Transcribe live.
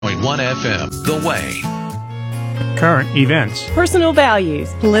90.1 FM, The Way. Current events, personal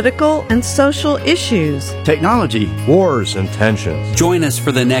values, political and social issues, technology, wars, and tensions. Join us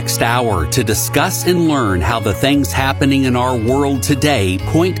for the next hour to discuss and learn how the things happening in our world today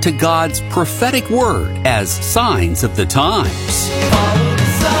point to God's prophetic word as signs of the times. Follow the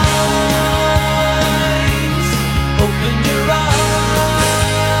signs, open your eyes,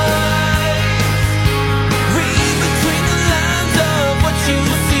 read between the lines of what you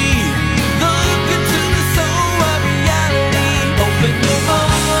see, look into the soul of reality, open your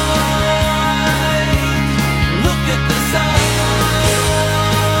mind, look at the sign,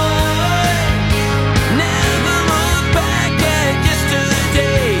 never look back at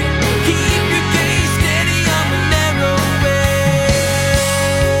yesterday, keep your gaze steady on the narrow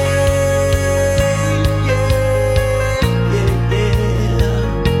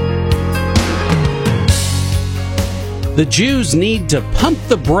The Jews need to pump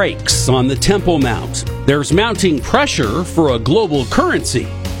the brakes on the Temple Mount. There's mounting pressure for a global currency.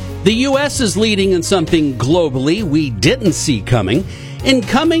 The U.S. is leading in something globally we didn't see coming, in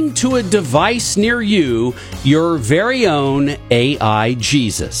coming to a device near you, your very own AI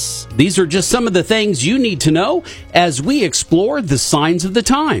Jesus. These are just some of the things you need to know as we explore the signs of the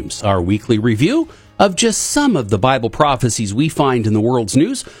times, our weekly review of just some of the Bible prophecies we find in the world's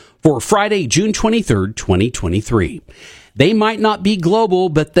news for Friday, June 23rd, 2023. They might not be global,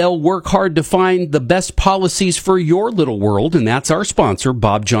 but they'll work hard to find the best policies for your little world, and that's our sponsor,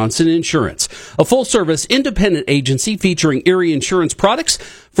 Bob Johnson Insurance, a full-service independent agency featuring Erie Insurance products.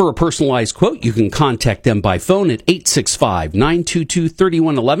 For a personalized quote, you can contact them by phone at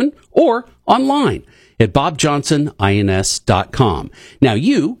 865-922-3111 or online at bobjohnsonins.com. Now,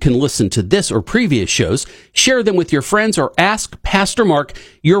 you can listen to this or previous shows, share them with your friends, or ask Pastor Mark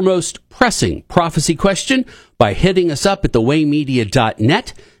your most pressing prophecy question by hitting us up at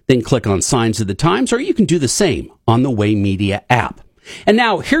thewaymedia.net. Then click on Signs of the Times, or you can do the same on the Way Media app. And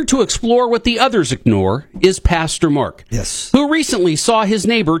now, here to explore what the others ignore is Pastor Mark, yes, who recently saw his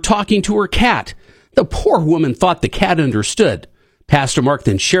neighbor talking to her cat. The poor woman thought the cat understood. Pastor Mark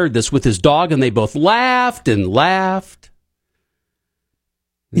then shared this with his dog, and they both laughed and laughed.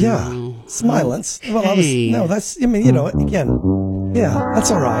 Yeah, no. silence. Well, Hey. that's, again, yeah, that's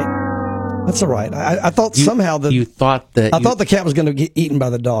all right. That's all right. I thought somehow that you thought that I thought the cat was going to get eaten by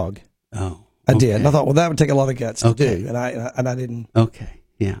the dog. Oh, I did. And I thought, well, that would take a lot of guts to Okay. do, and I didn't. Okay,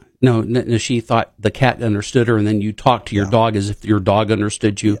 yeah. No, she thought the cat understood her, and then you talked to your dog as if your dog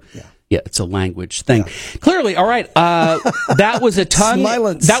understood you. Yeah, it's a language thing. Yeah. Clearly, all right. That was a tongue.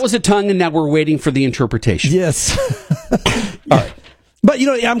 Silence. That was a tongue, and now we're waiting for the interpretation. Yes. All right. But,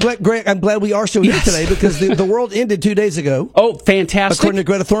 I'm glad, Greg, I'm glad we are still here today because the world ended 2 days ago. Oh, fantastic. According to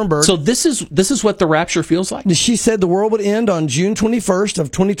Greta Thunberg. So this is what the rapture feels like? She said the world would end on June 21st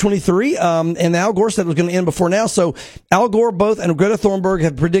of 2023, and Al Gore said it was going to end before now. So Al Gore, both, and Greta Thunberg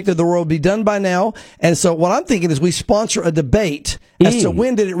have predicted the world would be done by now. And so what I'm thinking is we sponsor a debate as to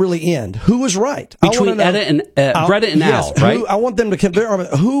when did it really end? Who was right? Between Greta and yes, Al, right? I want them to compare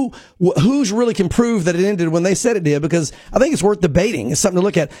who's really can prove that it ended when they said it did, because I think it's worth debating. It's something to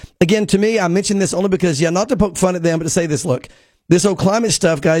look at. Again, to me, I mentioned this only because, not to poke fun at them, but to say this, look, this whole climate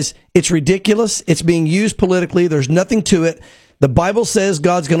stuff, guys, it's ridiculous. It's being used politically. There's nothing to it. The Bible says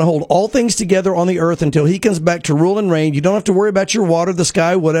God's going to hold all things together on the earth until he comes back to rule and reign. You don't have to worry about your water, the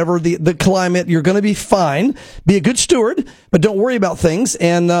sky, whatever the climate. You're going to be fine. Be a good steward, but don't worry about things.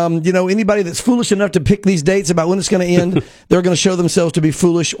 And, anybody that's foolish enough to pick these dates about when it's going to end, they're going to show themselves to be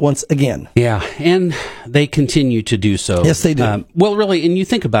foolish once again. Yeah, and they continue to do so. Yes, they do. Well, really, and you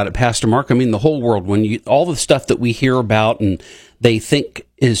think about it, Pastor Mark, the whole world, all the stuff that we hear about and they think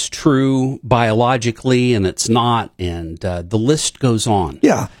is true biologically, and it's not, and the list goes on.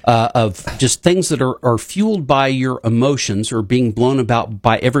 Yeah. Of just things that are fueled by your emotions or being blown about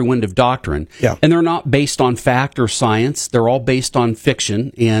by every wind of doctrine. Yeah. And they're not based on fact or science. They're all based on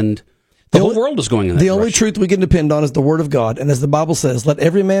fiction, and the whole world is going in that The direction. only truth we can depend on is the Word of God. And as the Bible says, let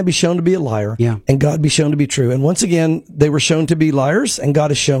every man be shown to be a liar, and God be shown to be true. And once again, they were shown to be liars, and God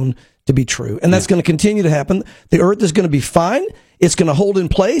is shown to be true. And that's going to continue to happen. The earth is going to be fine. It's going to hold in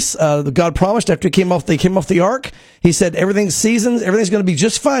place. God promised after they came off the ark. He said everything's seasons. Everything's going to be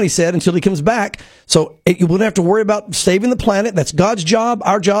just fine, he said, until he comes back. So you won't have to worry about saving the planet. That's God's job.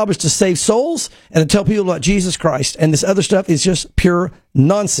 Our job is to save souls and to tell people about Jesus Christ. And this other stuff is just pure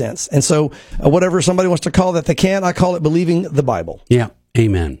nonsense. And so whatever somebody wants to call that, they can. I call it believing the Bible. Yeah.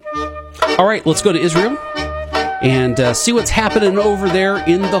 Amen. All right, let's go to Israel and see what's happening over there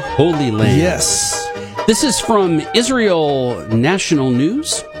in the Holy Land. Yes. This is from Israel National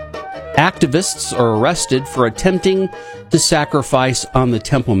News. activists are arrested for attempting to sacrifice on the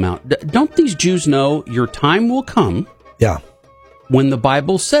Temple Mount. Don't these Jews know your time will come? Yeah. When the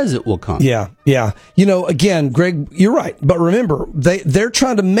Bible says it will come. Yeah. You know, again, Greg, you're right. But remember, they're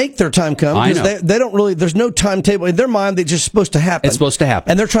trying to make their time come. I know. They don't really, there's no timetable. In their mind, it's just supposed to happen. It's supposed to happen.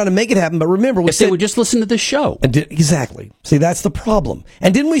 And they're trying to make it happen. But remember, if they would just listen to this show. Exactly. See, that's the problem.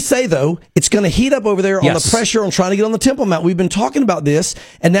 And didn't we say, though, it's going to heat up over there on the pressure on trying to get on the Temple Mount? We've been talking about this,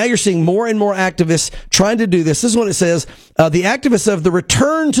 and now you're seeing more and more activists trying to do this. This is what it says. The activists of the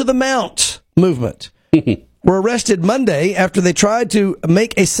Return to the Mount movement were arrested Monday after they tried to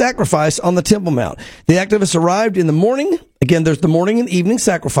make a sacrifice on the Temple Mount. The activists arrived in the morning. Again, there's the morning and evening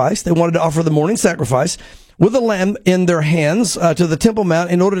sacrifice. They wanted to offer the morning sacrifice with a lamb in their hands to the Temple Mount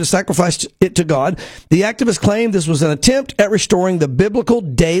in order to sacrifice it to God. The activists claimed this was an attempt at restoring the biblical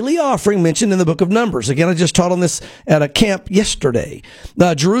daily offering mentioned in the book of Numbers. Again, I just taught on this at a camp yesterday.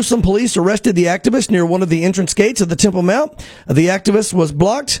 Jerusalem police arrested the activist near one of the entrance gates of the Temple Mount. The activist was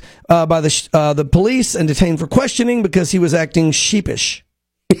blocked by the police and detained for questioning because he was acting sheepish.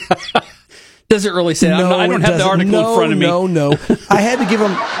 Does it really say that? No, I don't have the article in front of me. No. I had to give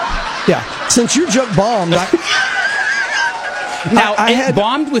him... Yeah, since your joke bombed, now I it had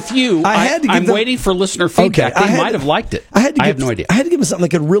bombed with you. I'm waiting for listener feedback. They might have liked it. I have no idea. I had to give them something they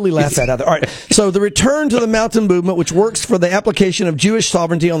could really laugh at. All right. So the Return to the Mountain movement, which works for the application of Jewish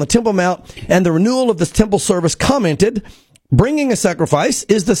sovereignty on the Temple Mount and the renewal of the temple service, commented, "Bringing a sacrifice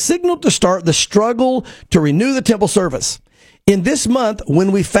is the signal to start the struggle to renew the temple service. In this month,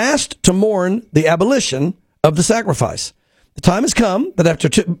 when we fast to mourn the abolition of the sacrifice. The time has come that after,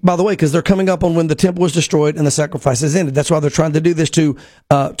 by the way, because they're coming up on when the temple was destroyed and the sacrifices ended. That's why they're trying to do this to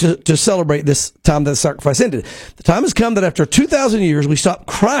celebrate this time that the sacrifice ended. The time has come that after 2,000 years, we stop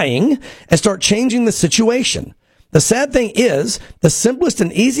crying and start changing the situation. The sad thing is, the simplest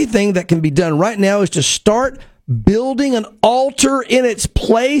and easy thing that can be done right now is to start building an altar in its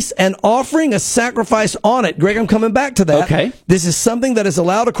place and offering a sacrifice on it." Greg, I'm coming back to that. Okay. This is something that is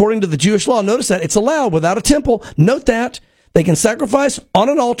allowed according to the Jewish law. Notice that it's allowed without a temple. Note that. They can sacrifice on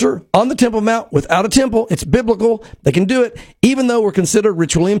an altar on the Temple Mount without a temple. It's biblical. They can do it, even though we're considered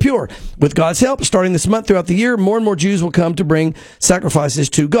ritually impure. With God's help, starting this month throughout the year, more and more Jews will come to bring sacrifices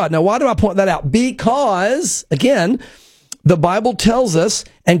to God. Now, why do I point that out? Because, again, the Bible tells us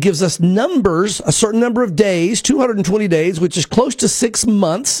and gives us numbers, a certain number of days, 220 days, which is close to 6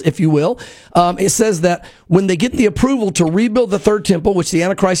 months, if you will. It says that when they get the approval to rebuild the third temple, which the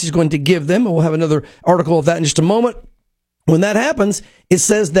Antichrist is going to give them, and we'll have another article of that in just a moment. When that happens, it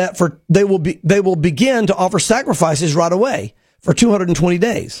says that they will begin to offer sacrifices right away for 220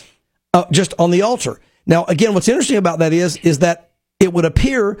 days, just on the altar. Now, again, what's interesting about that is that it would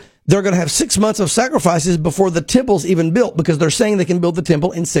appear they're going to have 6 months of sacrifices before the temple's even built, because they're saying they can build the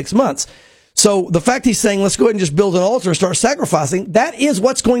temple in 6 months. So the fact he's saying, let's go ahead and just build an altar and start sacrificing, that is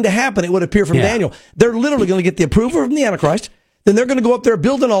what's going to happen, it would appear from Daniel. They're literally going to get the approval from the Antichrist. Then they're going to go up there,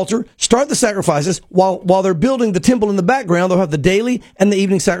 build an altar, start the sacrifices. While they're building the temple in the background, they'll have the daily and the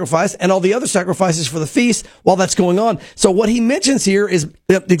evening sacrifice and all the other sacrifices for the feast while that's going on. So what he mentions here is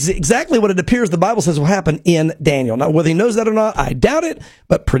exactly what it appears the Bible says will happen in Daniel. Now, whether he knows that or not, I doubt it,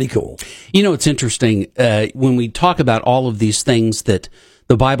 but pretty cool. You know, it's interesting when we talk about all of these things that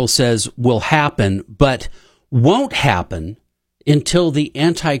the Bible says will happen, but won't happen until the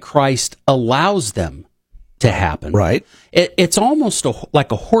Antichrist allows them to happen. Right. It's almost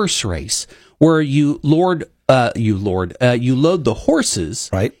like a horse race where you load the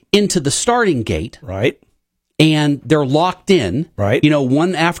horses into the starting gate. Right. And they're locked in. Right. You know,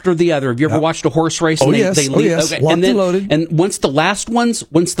 one after the other. Have you ever watched a horse race? And they leave? Yes. Okay. Locked and loaded. And once the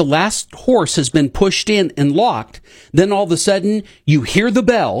last horse has been pushed in and locked, then all of a sudden you hear the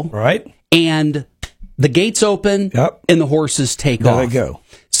bell. Right. And the gates open. Yep. And the horses take off. There they go.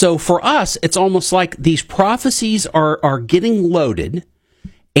 So for us, it's almost like these prophecies are getting loaded,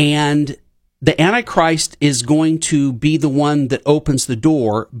 and the Antichrist is going to be the one that opens the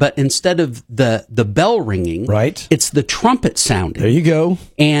door, but instead of the bell ringing, it's the trumpet sounding. There you go.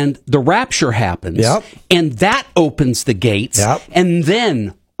 And the rapture happens, and that opens the gates, and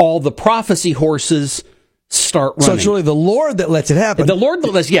then all the prophecy horses start running. So it's really the Lord that lets it happen. The Lord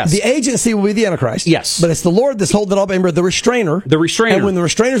that lets, yes. The agency will be the Antichrist. Yes. But it's the Lord that's holding it all. Remember, the restrainer. The restrainer. And when the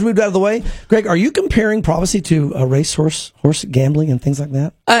restrainer's moved out of the way, Greg, are you comparing prophecy to a racehorse, horse gambling and things like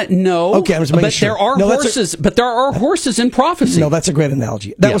that? No. Okay, I'm just making sure. There are horses in prophecy. No, that's a great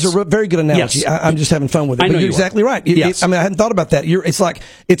analogy. That was a very good analogy. Yes. I'm just having fun with it. I know you're exactly right. Yes. I hadn't thought about that. It's like,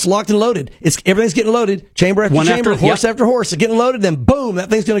 it's locked and loaded. Everything's getting loaded. Chamber after chamber, horse after horse. It's getting loaded, then boom, that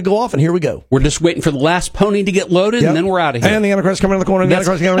thing's going to go off, and here we go. We're just waiting for the last pony to get loaded, and then we're out of here. And the Antichrist coming around the corner. The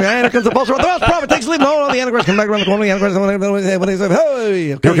Antichrist coming around. And comes the false prophet takes leave. No, the Antichrist coming back around the corner. The Antichrist what is it?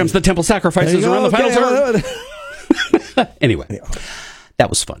 Hey, okay. Here comes the temple sacrifices around the final Anyway, that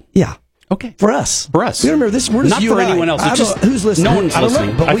was fun. Yeah. Okay. For us. For us. You remember this? We're just not you for and anyone else. It's just who's listening? No one's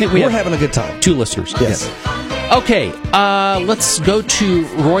listening. Know, but I think we're having a good time. 2 listeners. Yes. Okay, let's go to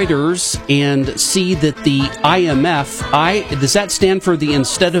Reuters and see that the IMF, does that stand for the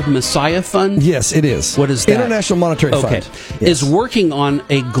Instead of Messiah Fund? Yes, it is. What is that? International Monetary Fund. Okay. Yes. Is working on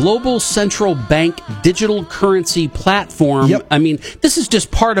a global central bank digital currency platform. Yep. I mean, this is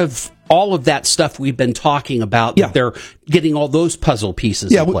just part of all of that stuff we've been talking about. Yeah. That they're getting all those puzzle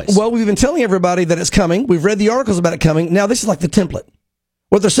pieces in place. Well, we've been telling everybody that it's coming. We've read the articles about it coming. Now, this is like the template.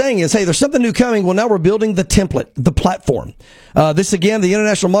 What they're saying is, hey, there's something new coming. Well, now we're building the template, the platform. This, again, the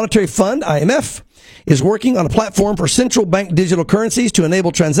International Monetary Fund, IMF, is working on a platform for central bank digital currencies to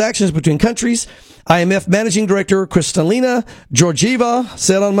enable transactions between countries. IMF Managing Director Kristalina Georgieva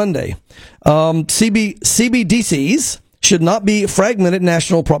said on Monday, CBDCs should not be fragmented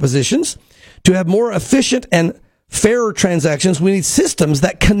national propositions. To have more efficient and fairer transactions, we need systems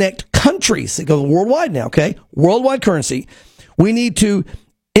that connect countries. It goes worldwide now, okay? Worldwide currency. We need to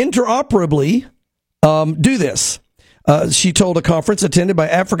interoperably do this, she told a conference attended by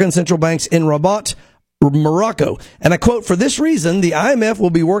African central banks in Rabat, Morocco. And I quote, for this reason, the IMF will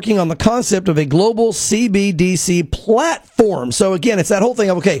be working on the concept of a global CBDC platform. So again, it's that whole thing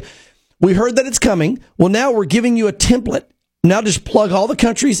of, okay, we heard that it's coming. Well, now we're giving you a template. Now just plug all the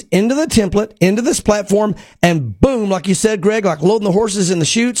countries into the template, into this platform, and boom, like you said, Greg, like loading the horses in the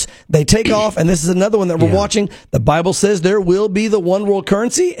chutes, they take off, and this is another one that we're watching. The Bible says there will be the one world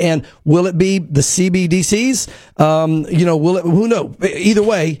currency, and will it be the CBDCs? Will it? Who knows? Either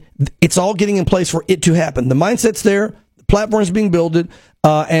way, it's all getting in place for it to happen. The mindset's there, the platform's being built, and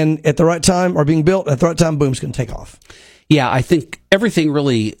at the right time, or being built, at the right time, boom, it's going to take off. Yeah, I think everything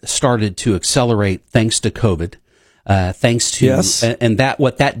really started to accelerate thanks to COVID. Thanks to, yes. And that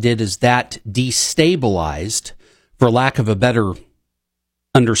what that did is that destabilized, for lack of a better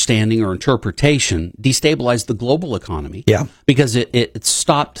understanding or interpretation, destabilized the global economy. Yeah. Because it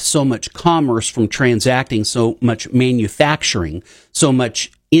stopped so much commerce from transacting, so much manufacturing, so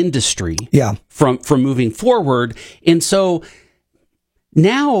much industry from moving forward. And so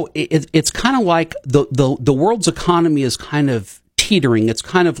now it's kind of like the world's economy is kind of teetering. It's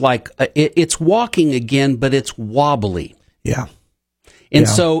kind of like it's walking again, but it's wobbly. Yeah. And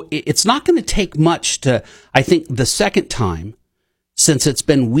so it's not going to take much to, I think, the second time since it's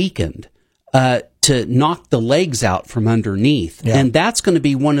been weakened, to knock the legs out from underneath. Yeah. And that's going to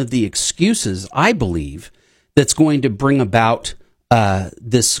be one of the excuses, I believe, that's going to bring about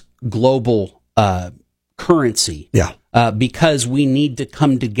this global currency. Yeah. Because we need to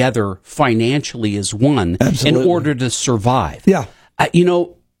come together financially as one in order to survive. Yeah.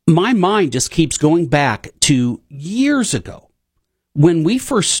 My mind just keeps going back to years ago when we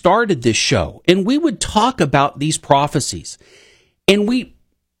first started this show, and we would talk about these prophecies, and we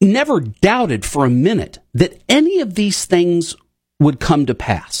never doubted for a minute that any of these things would come to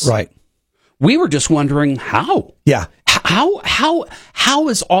pass. Right. We were just wondering how. Yeah. How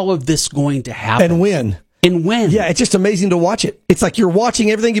is all of this going to happen? And when? And when? Yeah, it's just amazing to watch it. It's like you're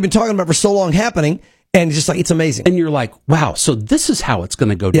watching everything you've been talking about for so long happening, and it's just like, it's amazing. And you're like, wow, so this is how it's going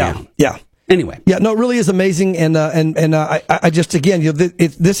to go down. Yeah. Anyway. Yeah, no, it really is amazing. And I just, again,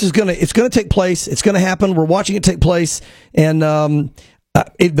 this is it's going to take place. It's going to happen. We're watching it take place. And,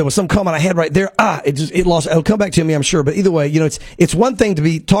 there was some comment I had right there. It lost. It'll come back to me, I'm sure. But either way, it's one thing to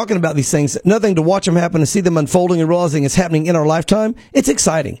be talking about these things, another thing to watch them happen and see them unfolding and realizing it's happening in our lifetime. It's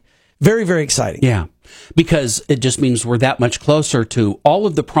exciting. Very, very exciting. Yeah. Because it just means we're that much closer to all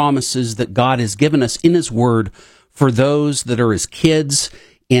of the promises that God has given us in His Word for those that are His kids,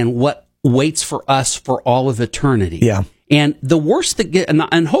 and what waits for us for all of eternity. Yeah. And the worst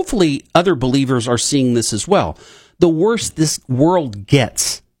and hopefully other believers are seeing this as well. The worse this world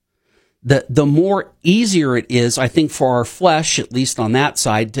gets, the more easier it is, I think, for our flesh, at least on that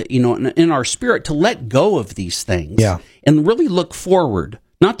side, to, in our spirit, to let go of these things. Yeah. And really look forward.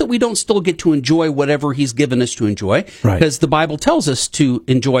 Not that we don't still get to enjoy whatever He's given us to enjoy, right, because the Bible tells us to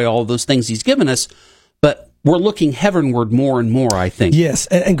enjoy all of those things He's given us, but we're looking heavenward more and more, I think. Yes,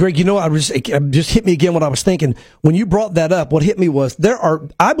 and Greg, it just hit me again what I was thinking. When you brought that up, what hit me was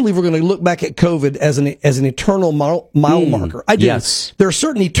I believe we're going to look back at COVID as an eternal mile marker. I do. Yes. There are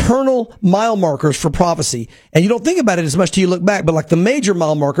certain eternal mile markers for prophecy, and you don't think about it as much till you look back, but like the major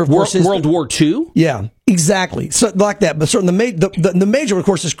mile marker, of course, is World War II? Yeah, exactly. So like that, but certainly the major, of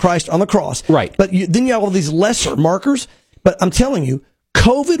course, is Christ on the cross. Right. But then you have all these lesser markers, but I'm telling you,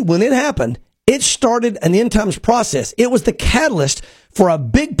 COVID, when it happened, It started an end times process. It was the catalyst for a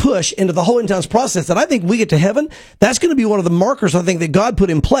big push into the whole end times process. And I think we get to heaven, that's going to be one of the markers, I think, that God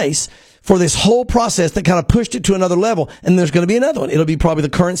put in place for this whole process that kind of pushed it to another level. And there's going to be another one. It'll be probably the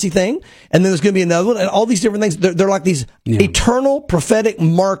currency thing. And then there's going to be another one. And all these different things, they're like these eternal prophetic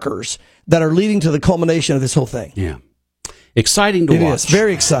markers that are leading to the culmination of this whole thing. Yeah. Exciting to watch. It is.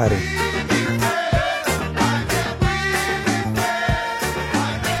 Very exciting.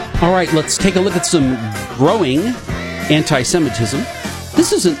 All right, let's take a look at some growing anti-Semitism.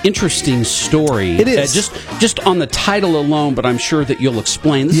 This is an interesting story. It is. Just on the title alone, but I'm sure that you'll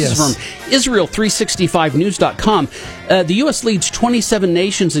explain. This is from Israel365news.com. The U.S. leads 27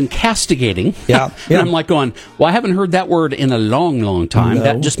 nations in castigating. Yeah. And I'm like going, well, I haven't heard that word in a long, long time. No.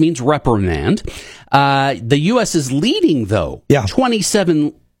 That just means reprimand. The U.S. is leading, though,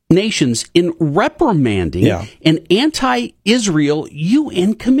 27 nations in reprimanding an anti-Israel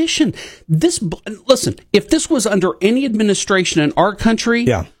UN commission. Listen, if this was under any administration in our country,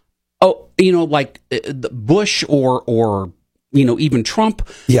 like Bush or even Trump,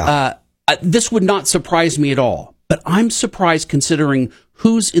 this would not surprise me at all. But I'm surprised considering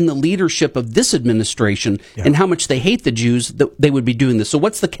who's in the leadership of this administration and how much they hate the Jews that they would be doing this. So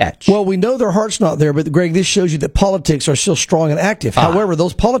what's the catch? Well, we know their heart's not there, but Greg, this shows you that politics are still strong and active. However,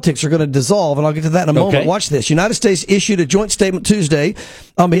 those politics are going to dissolve, and I'll get to that in a moment. Watch this. United States issued a joint statement Tuesday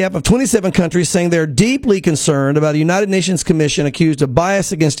on behalf of 27 countries saying they're deeply concerned about a United Nations Commission accused of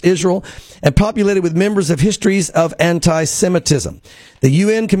bias against Israel and populated with members of histories of anti-Semitism. The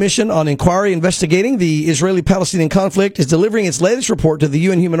UN Commission on Inquiry investigating the Israeli-Palestinian conflict is delivering its latest report to the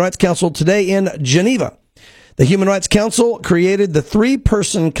UN Human Rights Council today in Geneva. The Human Rights Council created the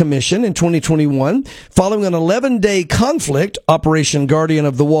three-person commission in 2021 following an 11-day conflict, Operation Guardian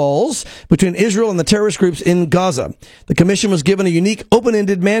of the Walls, between Israel and the terrorist groups in Gaza. The commission was given a unique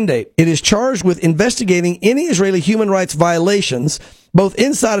open-ended mandate. It is charged with investigating any Israeli human rights violations, both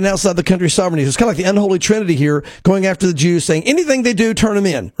inside and outside the country's sovereignty. So it's kind of like the unholy trinity here, going after the Jews, saying anything they do, turn them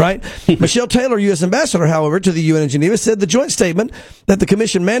in, right? Michelle Taylor, U.S. ambassador, however, to the UN in Geneva, said the joint statement that the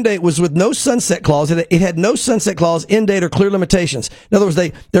commission mandate was with no sunset clause. It had no sunset clause, end date, or clear limitations. In other words,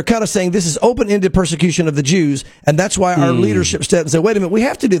 they're kind of saying this is open-ended persecution of the Jews, and that's why our leadership stepped and said, wait a minute, we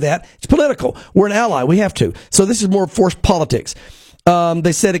have to do that. It's political. We're an ally. We have to. So this is more forced politics.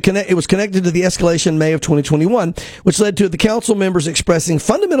 They said it was connected to the escalation in May of 2021, which led to the council members expressing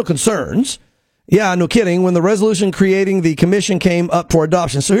fundamental concerns. Yeah, no kidding. When the resolution creating the commission came up for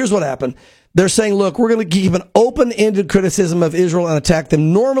adoption. So here's what happened. They're saying, look, we're going to keep an open-ended criticism of Israel and attack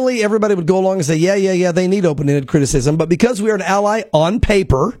them. Normally, everybody would go along and say, yeah, they need open-ended criticism. But because we are an ally on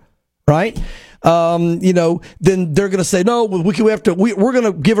paper, right? Then they're going to say, no, we're going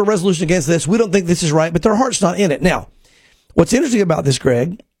to give a resolution against this. We don't think this is right, but their heart's not in it. Now, what's interesting about this,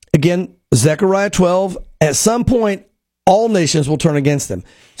 Greg, again, Zechariah 12, at some point, all nations will turn against them.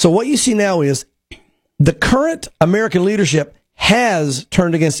 So what you see now is the current American leadership has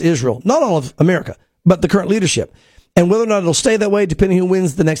turned against Israel. Not all of America, but the current leadership. And whether or not it'll stay that way, depending who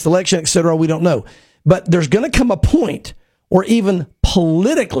wins the next election, et cetera, we don't know. But there's going to come a point where even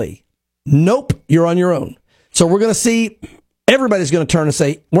politically, nope, you're on your own. So we're going to see everybody's going to turn and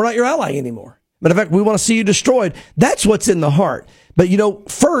say, we're not your ally anymore. Matter of fact, we want to see you destroyed. That's what's in the heart. But,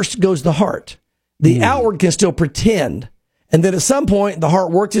 first goes the heart. The outward can still pretend. And then at some point, the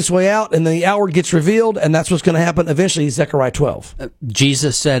heart works its way out, and then the outward gets revealed, and that's what's going to happen eventually, Zechariah 12.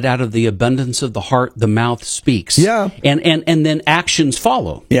 Jesus said, out of the abundance of the heart, the mouth speaks. Yeah. And then actions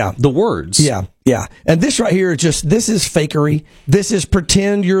follow. Yeah. The words. Yeah. Yeah. And this right here, this is fakery. This is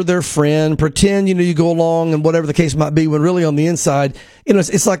pretend you're their friend, pretend, you go along and whatever the case might be, when really on the inside,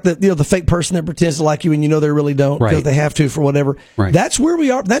 it's like the fake person that pretends to like you and they really don't because they have to for whatever. Right. That's where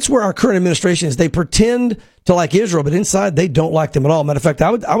we are. That's where our current administration is. They pretend to like Israel, but inside they don't like them at all. Matter of fact,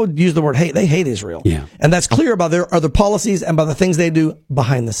 I would use the word hate. They hate Israel. Yeah. And that's clear by their other policies and by the things they do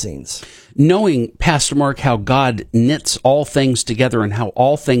behind the scenes. Knowing, Pastor Mark, how God knits all things together and how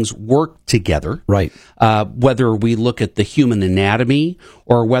all things work together. Right. Whether we look at the human anatomy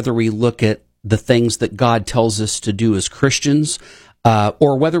or whether we look at the things that God tells us to do as Christians,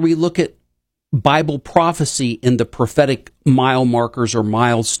 or whether we look at Bible prophecy in the prophetic mile markers or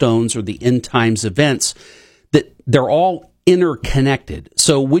milestones or the end times events, that they're all interconnected.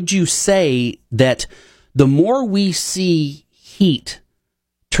 So would you say that the more we see heat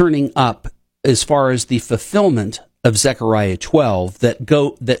turning up as far as the fulfillment of Zechariah 12,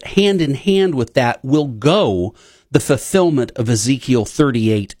 that hand in hand with that will go the fulfillment of Ezekiel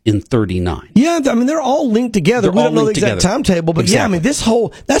 38 and 39. Yeah, I mean, they're all linked together. We don't know the exact timetable, but yeah, I mean, that's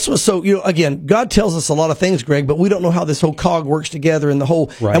what's so, again, God tells us a lot of things, Greg, but we don't know how this whole cog works together and the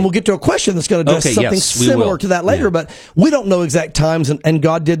whole, and we'll get to a question that's going to address something similar to that later, but we don't know exact times, and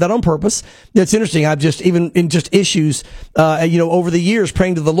God did that on purpose. It's interesting. I've just, even in just issues, over the years,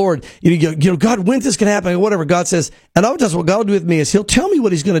 praying to the Lord, God, when's this going to happen? Whatever God says, and oftentimes what God will do with me is He'll tell me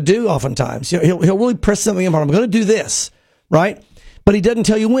what He's going to do oftentimes. He'll really press something in. I'm going to do this, right? But He doesn't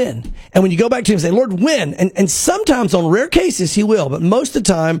tell you when. And when you go back to Him and say, Lord, when? And sometimes on rare cases He will, but most of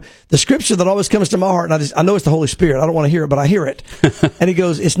the time, the scripture that always comes to my heart, and I know it's the Holy Spirit. I don't want to hear it, but I hear it. And He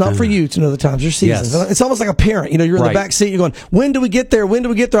goes, it's not for you to know the times or seasons. Yes. It's almost like a parent. You're in the back seat. You're going, when do we get there? When do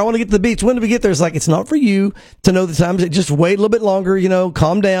we get there? I want to get to the beach. When do we get there? It's like, it's not for you to know the times. Just wait a little bit longer,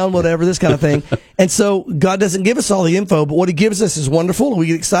 calm down, whatever, this kind of thing. And so God doesn't give us all the info, but what He gives us is wonderful. We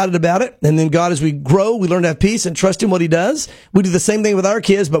get excited about it. And then God, as we grow, we learn to have peace and trust in what He does. We do the same thing with our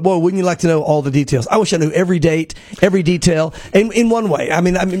kids. But boy, wouldn't you like to know all the details? I wish I knew every date, every detail, in one way. I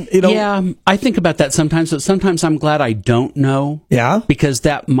mean, Yeah, I think about that sometimes, but sometimes I'm glad I don't know. Yeah, because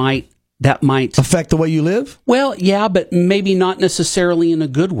that might affect the way you live. Well, yeah, but maybe not necessarily in a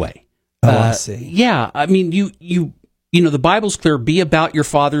good way. I see. Yeah, I mean, the Bible's clear. Be about your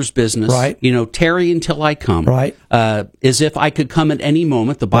Father's business. Right. Tarry until I come. Right. As if I could come at any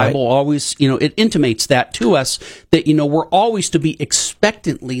moment. The Bible always, it intimates that to us that, we're always to be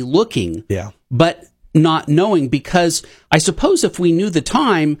expectantly looking. Yeah. But not knowing, because I suppose if we knew the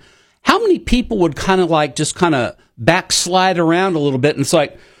time, how many people would kind of backslide around a little bit, and it's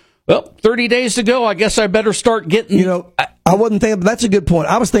like, well, 30 days to go, I guess I better start getting... I wasn't thinking, but that's a good point.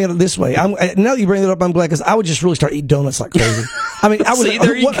 I was thinking it this way. Now that you bring it up, I'm glad, because I would just really start eating donuts like crazy. I mean, I would. See,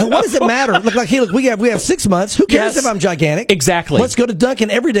 what does it matter? Look, we have 6 months. Who cares if I'm gigantic? Exactly. Let's go to Dunkin'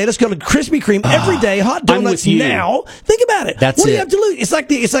 every day. Let's go to Krispy Kreme every day. Hot donuts now. Think about it. What do you have to lose? It's like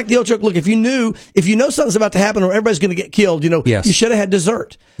the old joke. Look, if you know something's about to happen or everybody's going to get killed, you should have had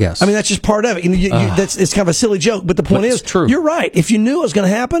dessert. Yes. I mean, that's just part of it. It's kind of a silly joke, but the point is, true. You're right. If you knew it was going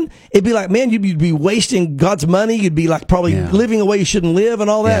to happen, it'd be like, man, you'd be wasting God's money. You'd be like probably living a way you shouldn't live and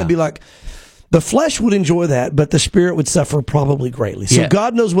all that. It'd be like, the flesh would enjoy that, but the spirit would suffer probably greatly. So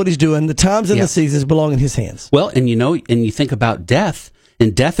God knows what He's doing. The times and the seasons belong in His hands. Well, and you think about death,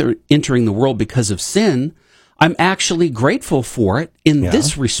 and death entering the world because of sin. I'm actually grateful for it in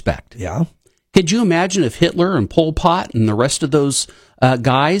this respect. Yeah. Could you imagine if Hitler and Pol Pot and the rest of those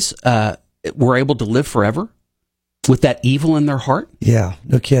guys were able to live forever with that evil in their heart? Yeah,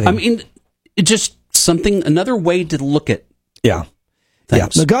 no kidding. I mean, it's just another way to look at things. Yeah,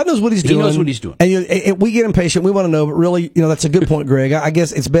 no, God knows what He's doing. He knows what He's doing. And we get impatient. We want to know, but really, that's a good point, Greg. I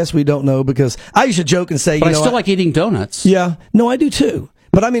guess it's best we don't know, because I used to joke and say, but I still like eating donuts. Yeah, no, I do too.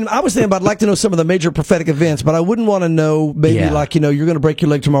 But I mean, I was thinking about, I'd like to know some of the major prophetic events, but I wouldn't want to know maybe you're going to break your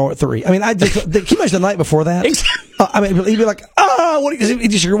leg tomorrow at 3. I mean, can you imagine the night before that? Exactly. I mean, you'd be like, what is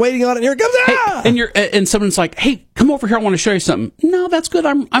it? You're waiting on it, and here it comes. Hey, and someone's like, hey, come over here, I want to show you something. No, that's good.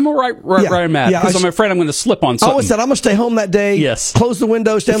 I'm all right where I'm at, because I'm afraid I'm going to slip on something. I always said, I'm going to stay home that day, close the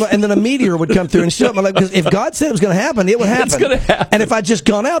window, and then a meteor would come through and shoot up my leg, because if God said it was going to happen, it would happen. It's going to happen. And if I'd just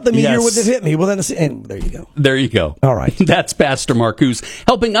gone out, the meteor wouldn't have hit me. Well, then, and there you go. There you go. All right. That's Pastor Mark, who's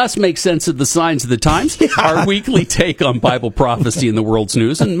helping us make sense of the signs of the times, our weekly take on Bible prophecy in the world's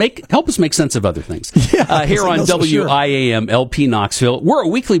news, and help us make sense of other things. Here on WIAM LP Knoxville, we're a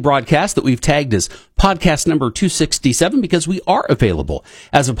weekly broadcast that we've tagged as podcast number 267, because we are available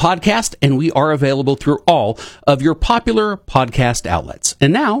as a podcast, and we are available through all of your popular podcast outlets.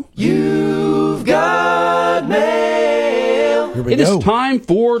 And now, you've got mail. Here we it go. is time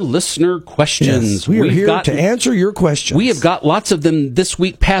for listener questions. Yes, we are here to answer your questions. We have got lots of them this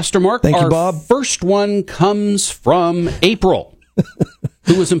week, Pastor Mark. Thank you, Bob. First one comes from April.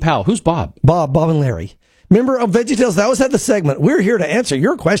 Who was in Powell? Who's Bob? Bob and Larry. Remember on VeggieTales, I always had the segment, we're here to answer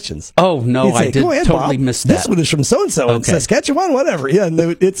your questions. Oh, no, I did ahead, totally Bob. miss that. This one is from so-and-so. Okay. It says Saskatchewan, whatever. Yeah,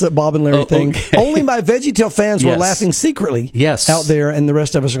 no, it's a Bob and Larry thing. Okay. Only my VeggieTale fans were laughing secretly out there, and the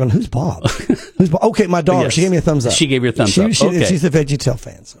rest of us are going, who's Bob? Who's Bob? Okay, my daughter, she gave me a thumbs up. She gave you a thumbs up. Okay. She's a VeggieTale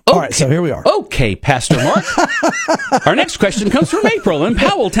fan. So. All right, so here we are. Okay, Pastor Mark. Our next question comes from April in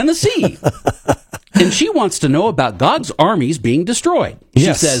Powell, Tennessee. And she wants to know about God's armies being destroyed.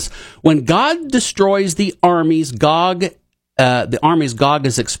 She says, when God destroys the armies, Gog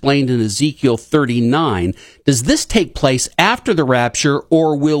is explained in Ezekiel 39. Does this take place after the rapture,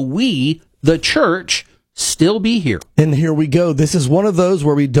 or will we, the church, still be here? And here we go. This is one of those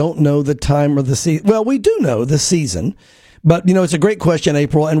where we don't know the time or the season. Well, we do know the season, But, it's a great question,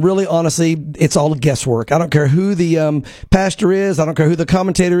 April, and really, honestly, it's all guesswork. I don't care who the pastor is. I don't care who the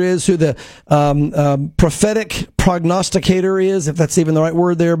commentator is, who the prophetic prognosticator is, if that's even the right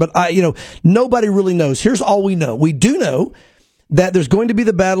word there. But, nobody really knows. Here's all we know. We do know that there's going to be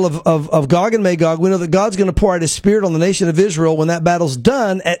the battle of Gog and Magog. We know that God's going to pour out his Spirit on the nation of Israel when that battle's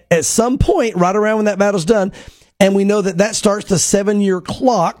done, at some point, right around when that battle's done. And we know that starts the 7-year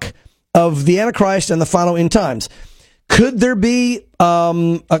clock of the Antichrist and the final end times. Could there be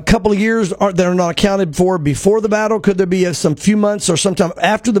a couple of years that are not accounted for before the battle? Could there be some few months or sometime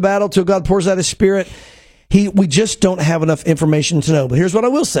after the battle till God pours out his Spirit? We just don't have enough information to know. But here's what I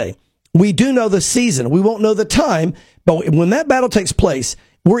will say. We do know the season. We won't know the time, but when that battle takes place,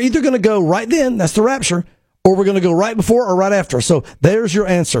 we're either going to go right then, that's the rapture, or we're going to go right before or right after. So there's your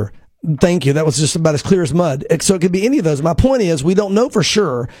answer. Thank you. That was just about as clear as mud. So it could be any of those. My point is, we don't know for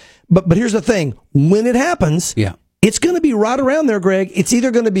sure, but here's the thing. When it happens, it's going to be right around there, Greg. It's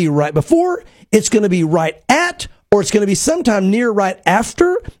either going to be right before, it's going to be right at, or it's going to be sometime near right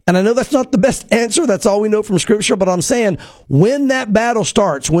after. And I know that's not the best answer. That's all we know from Scripture. But I'm saying when that battle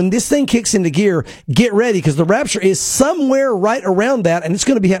starts, when this thing kicks into gear, get ready, because the rapture is somewhere right around that, and it's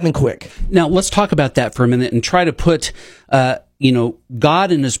going to be happening quick. Now, let's talk about that for a minute and try to put, God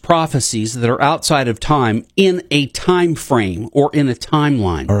and his prophecies that are outside of time in a time frame or in a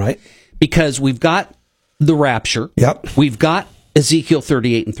timeline. All right. Because we've got the rapture. Yep. We've got Ezekiel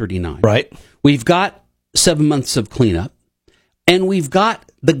 38 and 39. Right. We've got 7 months of cleanup. And we've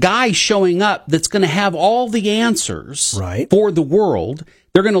got the guy showing up that's going to have all the answers for the world.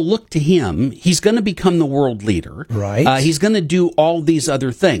 They're going to look to him. He's going to become the world leader. Right. He's going to do all these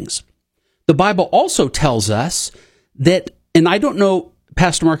other things. The Bible also tells us that, and I don't know,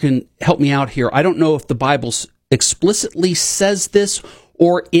 Pastor Mark can help me out here. I don't know if the Bible explicitly says this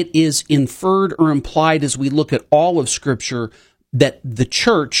or it is inferred or implied as we look at all of Scripture, that the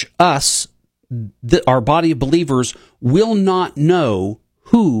church, us, our body of believers, will not know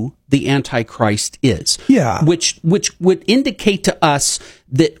who the Antichrist is. Yeah. Which would indicate to us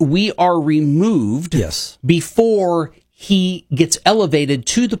that we are removed before he gets elevated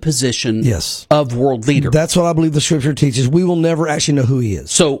to the position of world leader. That's what I believe the Scripture teaches. We will never actually know who he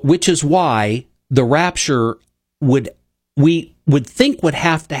is. So, which is why the rapture we would think would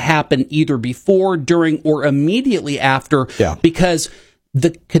have to happen either before, during, or immediately after, because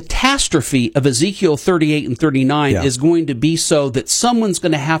the catastrophe of Ezekiel 38 and 39 is going to be so that someone's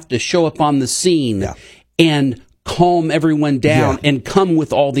going to have to show up on the scene and calm everyone down and come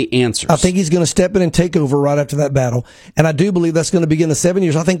with all the answers. I think he's going to step in and take over right after that battle. And I do believe that's going to begin the 7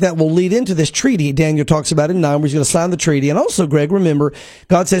 years. I think that will lead into this treaty Daniel talks about in 9, where he's going to sign the treaty. And also, Greg, remember,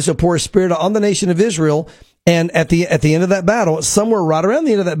 God says he'll pour his Spirit on the nation of Israel. And at the end of that battle, somewhere right around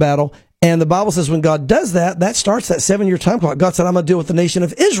the end of that battle, and the Bible says when God does that, that starts that 7-year time clock. God said, I'm going to deal with the nation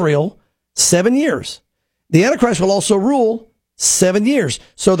of Israel 7 years. The Antichrist will also rule 7 years.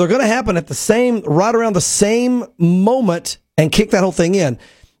 So they're going to happen at right around the same moment and kick that whole thing in.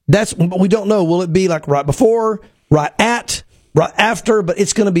 We don't know. Will it be like right before, right at, right after? But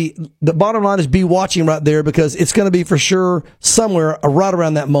it's going to be, the bottom line is be watching right there, because it's going to be for sure somewhere right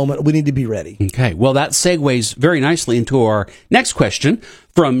around that moment. We need to be ready. Okay. Well, that segues very nicely into our next question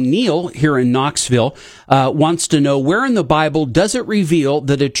from Neil here in Knoxville. Wants to know, where in the Bible does it reveal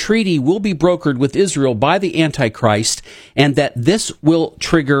that a treaty will be brokered with Israel by the Antichrist and that this will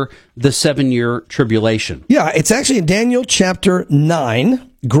trigger the 7-year tribulation? Yeah, it's actually in Daniel chapter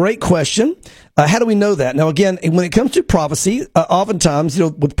 9. Great question. How do we know that? Now, again, when it comes to prophecy, oftentimes,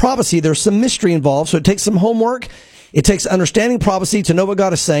 with prophecy, there's some mystery involved, so it takes some homework. It takes understanding prophecy to know what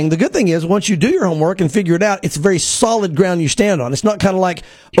God is saying. The good thing is, once you do your homework and figure it out, it's very solid ground you stand on. It's not kind of like,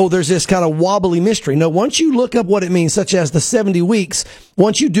 there's this kind of wobbly mystery. No, once you look up what it means, such as the 70 weeks,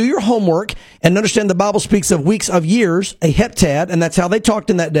 once you do your homework and understand the Bible speaks of weeks of years, a heptad, and that's how they talked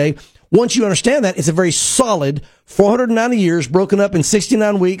in that day. Once you understand that, it's a very solid 490 years broken up in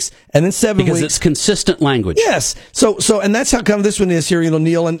 69 weeks and then 7 weeks. Because it's consistent language. Yes. So, and that's how come this one is here,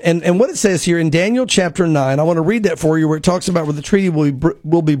 Neil. And what it says here in Daniel chapter 9, I want to read that for you, where it talks about where the treaty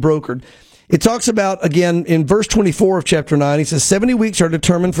will be brokered. It talks about, again, in verse 24 of chapter 9, he says, 70 weeks are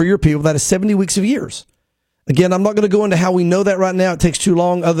determined for your people. That is 70 weeks of years. Again, I'm not going to go into how we know that right now. It takes too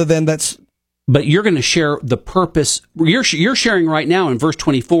long, other than that's But you're going to share the purpose. You're sharing right now in verse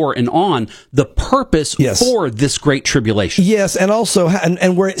 24 and on the purpose for this great tribulation. Yes, and also,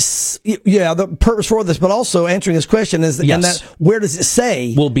 and where it's, the purpose for this, but also answering this question is, and that, where does it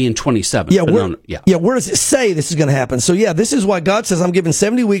say? Will be in 27. Where does it say this is going to happen? So this is why God says, I'm given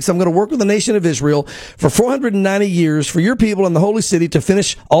 70 weeks. I'm going to work with the nation of Israel for 490 years for your people in the holy city to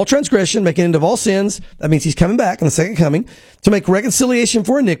finish all transgression, make an end of all sins. That means he's coming back in the second coming, to make reconciliation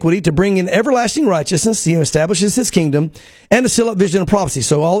for iniquity, to bring in everlasting righteousness. He establishes his kingdom, and to seal up vision and prophecy.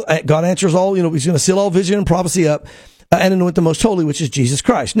 So God answers all, he's going to seal all vision and prophecy up, and anoint the most holy, which is Jesus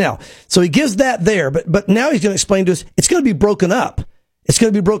Christ. Now, so he gives that there, but now he's going to explain to us, it's going to be broken up. It's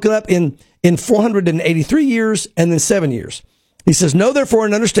going to be broken up in 483 years and then 7 years. He says, know therefore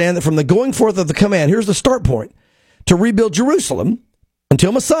and understand that from the going forth of the command, here's the start point, to rebuild Jerusalem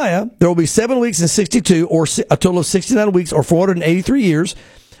until Messiah, there will be 7 weeks and 62, or a total of 69 weeks, or 483 years.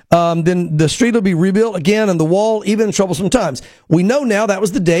 Then the street will be rebuilt again, and the wall, even in troublesome times. We know now that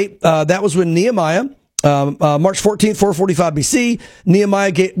was the date. That was when Nehemiah, March 14th, 445 BC,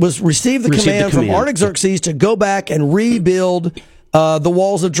 Nehemiah received the command from Artaxerxes to go back and rebuild the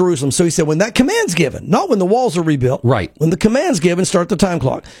walls of Jerusalem. So he said, when that command's given, not when the walls are rebuilt, right? When the command's given, start the time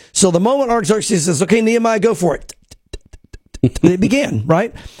clock. So the moment Artaxerxes says, okay, Nehemiah, go for it, it began,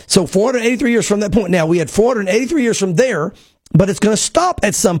 right? So 483 years from that point. Now, we had 483 years from there, but it's going to stop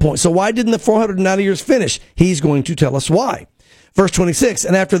at some point. So why didn't the 490 years finish? He's going to tell us why. Verse 26,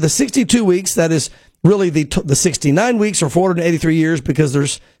 and after the 62 weeks, that is really the 69 weeks, or 483 years, because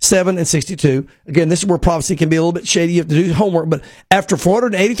there's 7 and 62. Again, this is where prophecy can be a little bit shady. You have to do homework. But after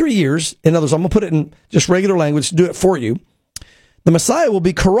 483 years, in other words, I'm going to put it in just regular language to do it for you, the Messiah will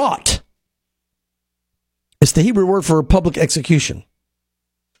be karat. It's the Hebrew word for public execution.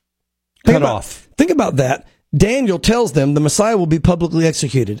 Cut off. Think about that. Daniel tells them the Messiah will be publicly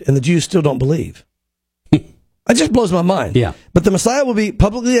executed, and the Jews still don't believe. It just blows my mind. Yeah. But the Messiah will be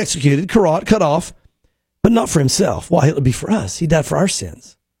publicly executed, karat, cut off, but not for himself. Why? It'll be for us. He died for our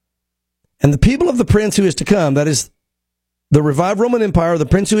sins. And the people of the prince who is to come, that is the revived Roman Empire, the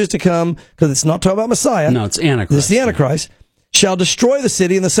prince who is to come, because it's not talking about Messiah. No, it's Antichrist. It's the Antichrist. Shall destroy the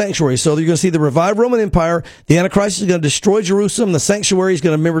city and the sanctuary. So you're going to see the revived Roman Empire. The Antichrist is going to destroy Jerusalem. The sanctuary is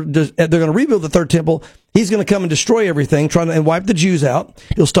going to they're going to rebuild the third temple. He's going to come and destroy everything, and wipe the Jews out.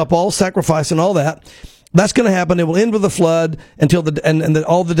 He'll stop all sacrifice and all that. That's going to happen. It will end with a flood until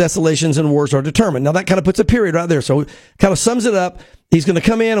all the desolations and wars are determined. Now that kind of puts a period right there. So it kind of sums it up. He's going to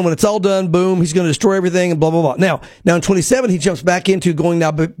come in, and when it's all done, boom, he's going to destroy everything and blah, blah, blah. Now in 27, he jumps back into going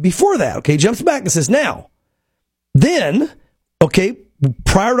now, but before that, okay, he jumps back and says, then, okay,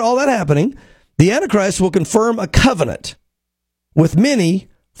 prior to all that happening, the Antichrist will confirm a covenant with many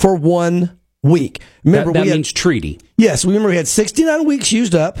for 1 week. Remember, that means treaty. Yes, remember we had 69 weeks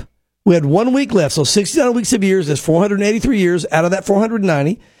used up. We had 1 week left, so 69 weeks of years is 483 years out of that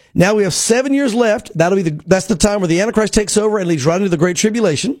 490. Now we have 7 years left. That's the time where the Antichrist takes over and leads right into the Great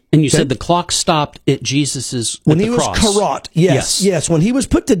Tribulation. And you said the clock stopped at Jesus's when he was karat. Yes. When he was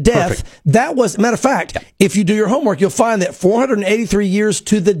put to death, that was, matter of fact, if you do your homework, you'll find that 483 years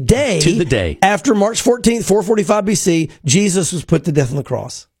to the day after March 14th, 445 BC, Jesus was put to death on the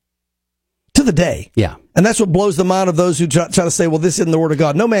cross. To the day. Yeah. And that's what blows the mind of those who try to say, well, this isn't the word of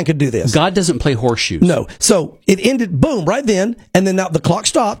God. No man could do this. God doesn't play horseshoes. No. So it ended, boom, right then. And then now the clock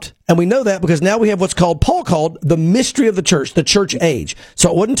stopped. And we know that because now we have what's Paul called the mystery of the church age. So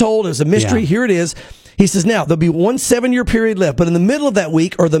it wasn't told. It was a mystery. Yeah. Here it is. He says, now, there'll be 1 7-year period left, but in the middle of that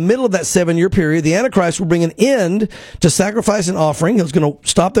week, or the middle of that 7-year period, the Antichrist will bring an end to sacrifice and offering. He's going to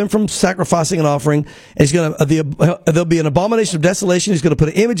stop them from sacrificing and offering. And he's going to, there'll be an abomination of desolation. He's going to put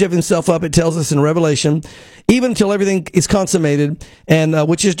an image of himself up, it tells us in Revelation, even until everything is consummated, and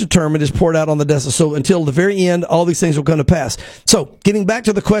which is determined, is poured out on the desolate. So until the very end, all these things will come to pass. So, getting back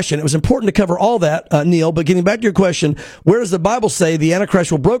to the question, it was important to cover all that, Neil, but getting back to your question, where does the Bible say the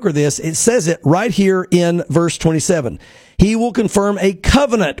Antichrist will broker this? It says it right here in verse 27. He will confirm a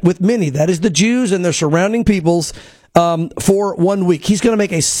covenant with many, that is the Jews and their surrounding peoples, for 1 week. He's going to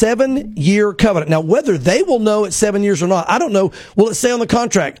make a 7-year covenant. Now, whether they will know it's 7 years or not, I don't know. Will it say on the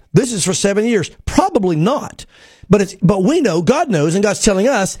contract, this is for 7 years? Probably not. But we know, God knows, and God's telling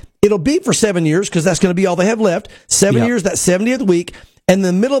us it'll be for 7 years because that's going to be all they have left. 7 years, that 70th week. And in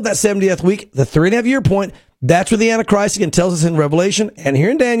the middle of that 70th week, the 3.5-year point, that's where the Antichrist, again, tells us in Revelation and here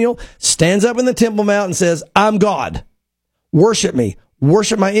in Daniel, stands up in the Temple Mount and says, I'm God. Worship me.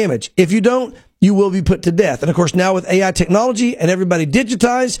 Worship my image. If you don't, you will be put to death. And of course, now with AI technology and everybody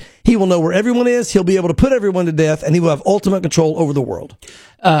digitized, he will know where everyone is. He'll be able to put everyone to death, and he will have ultimate control over the world.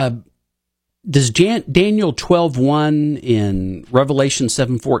 does Daniel 12:1 in Revelation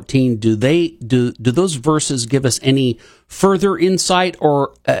 7:14 do those verses give us any further insight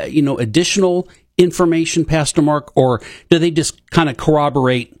or additional information, Pastor Mark, or do they just kind of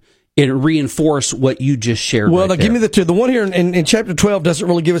corroborate and reinforce what you just shared? Well, right give me the two. The one here in chapter 12 doesn't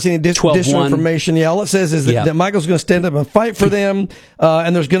really give us any additional information. Yeah, all it says is that Michael's going to stand up and fight for them,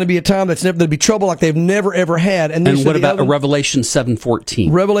 and there's going to be a time that's never going to be trouble like they've never ever had. And what about Revelation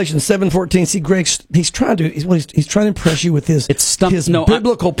 7:14? Revelation 7:14. See, Greg, he's trying to impress you with his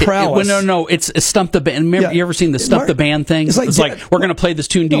biblical prowess. No, it's Stump the Band. Remember, you ever seen the Stump the Band thing? It's like we're going to play this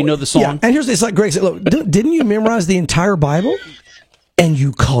tune. Do you know the song? Yeah, and it's like Greg said, look, didn't you memorize the entire Bible? And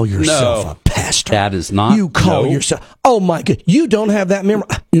you call yourself a pastor. That is not. You call yourself. Oh my God! You don't have that memory.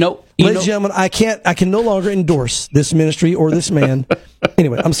 No, ladies and gentlemen, I can no longer endorse this ministry or this man.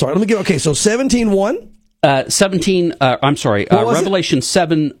 Anyway, I'm sorry. Let me get okay. So 17:1. Revelation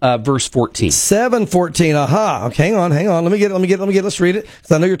 7, verse 14. 7:14. Aha. Okay, hang on. Let me get it. Let's read it.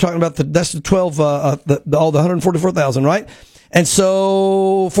 Because I know you're talking about that's the 12, all the 144,000, right? And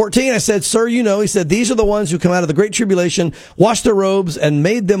so 14, I said, sir, he said, these are the ones who come out of the great tribulation, washed their robes, and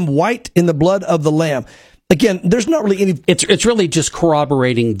made them white in the blood of the Lamb. Again, there's not really any. It's really just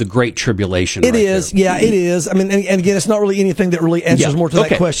corroborating the great tribulation. It is. I mean, and again, it's not really anything that really answers more to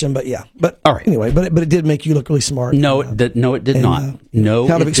that question. But all right. Anyway, but it did make you look really smart. No, it did not. No,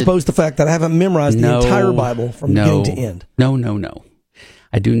 kind of exposed the fact that I haven't memorized the entire Bible from beginning to end. No.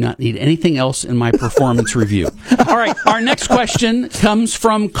 I do not need anything else in my performance review. All right, our next question comes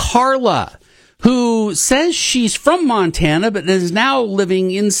from Carla, who says she's from Montana but is now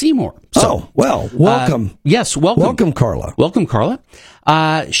living in Seymour. So, welcome. Yes, welcome. Welcome, Carla. Welcome, Carla.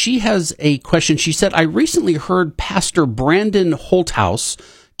 She has a question. She said, I recently heard Pastor Brandon Holthouse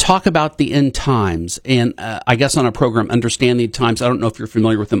talk about the end times, and I guess on a program, Understand the Times. I don't know if you're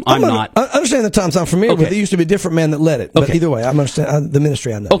familiar with them. I'm not. Understand the Times, I'm familiar with. It used to be a different man that led it. But either way, I understand the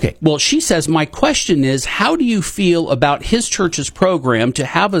ministry I know. Okay. Well, she says, my question is, how do you feel about his church's program to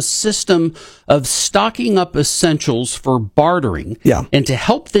have a system of stocking up essentials for bartering and to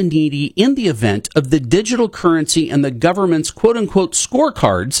help the needy in the event of the digital currency and the government's quote-unquote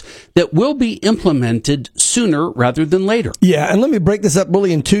scorecards that will be implemented sooner rather than later? Yeah, and let me break this up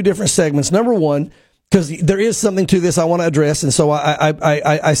really in two different segments. Number one, because there is something to this I want to address, and so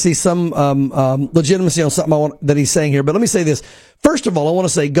I see some legitimacy on something that he's saying here. But let me say this. First of all, I want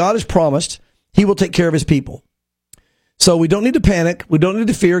to say God has promised he will take care of his people. So we don't need to panic. We don't need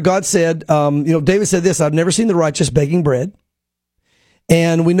to fear. God said, David said this, I've never seen the righteous begging bread.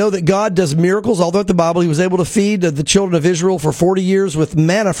 And we know that God does miracles all throughout the Bible. He was able to feed the children of Israel for 40 years with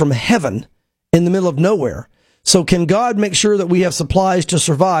manna from heaven in the middle of nowhere. So can God make sure that we have supplies to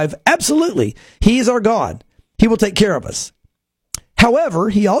survive? Absolutely. He is our God. He will take care of us. However,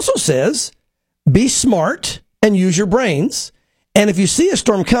 he also says, be smart and use your brains. And if you see a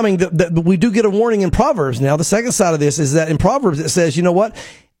storm coming, we do get a warning in Proverbs. Now, the second side of this is that in Proverbs it says, you know what?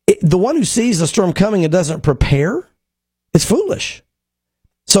 The one who sees a storm coming and doesn't prepare is foolish.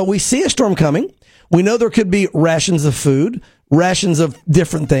 So we see a storm coming. We know there could be rations of food, rations of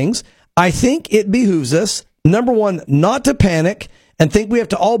different things. I think it behooves us, number one, not to panic and think we have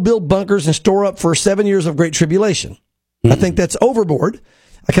to all build bunkers and store up for 7 years of great tribulation. I think that's overboard.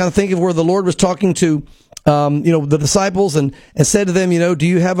 I kind of think of where the Lord was talking to, the disciples and said to them, do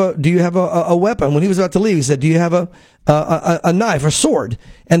you have a weapon? When he was about to leave, he said, do you have a knife or sword?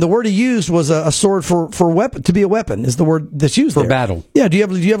 And the word he used was a sword for weapon, to be a weapon is the word that's used for there. Battle. Yeah. Do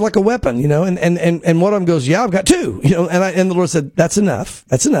you have like a weapon? And one of them goes, yeah, I've got two. And the Lord said, that's enough.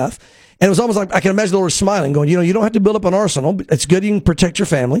 That's enough. And it was almost like I can imagine the Lord smiling, going, you don't have to build up an arsenal. It's good. You can protect your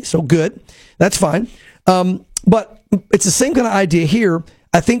family. So good. That's fine. But it's the same kind of idea here.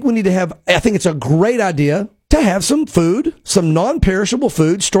 I think it's a great idea to have some food, some non-perishable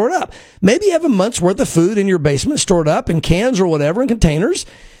food stored up. Maybe you have a month's worth of food in your basement stored up in cans or whatever, in containers,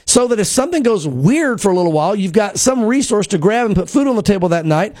 so that if something goes weird for a little while, you've got some resource to grab and put food on the table that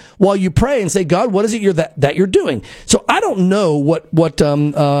night while you pray and say, God, what is it that you're doing? So I don't know what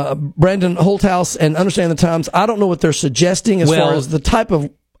Brandon Holthouse and Understand the Times, I don't know what they're suggesting as far as the type of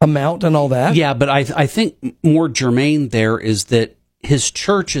amount and all that. Yeah, but I think more germane there is that his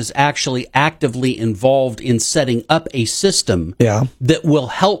church is actually actively involved in setting up a system that will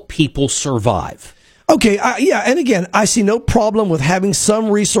help people survive. Okay, and again, I see no problem with having some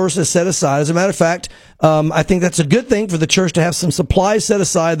resources set aside. As a matter of fact, I think that's a good thing for the church to have some supplies set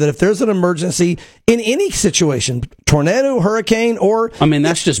aside that if there's an emergency in any situation, tornado, hurricane, or... I mean,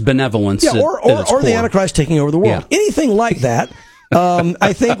 that's just benevolence. Yeah, or the Antichrist taking over the world. Yeah. Anything like that,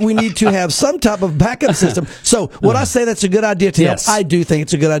 I think we need to have some type of backup system. So would I say that's a good idea, Tim? Yes. I do think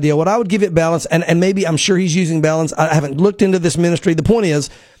it's a good idea. What I would give it balance, and maybe I'm sure he's using balance. I haven't looked into this ministry. The point is,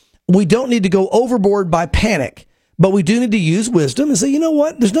 we don't need to go overboard by panic, but we do need to use wisdom and say, you know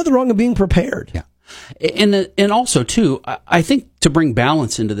what? There's nothing wrong with being prepared. Yeah. And also, too, I think to bring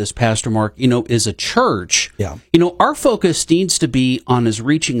balance into this, Pastor Mark, as a church, our focus needs to be on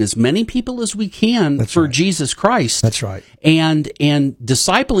reaching as many people as we can for Jesus Christ. That's right. And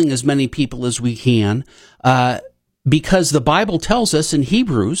discipling as many people as we can, because the Bible tells us in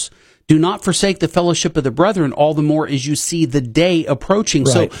Hebrews, do not forsake the fellowship of the brethren, all the more as you see the day approaching.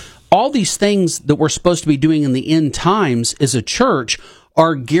 Right. So all these things that we're supposed to be doing in the end times as a church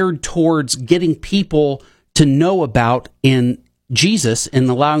are geared towards getting people to know about in Jesus and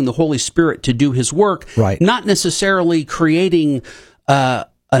allowing the Holy Spirit to do his work, not necessarily creating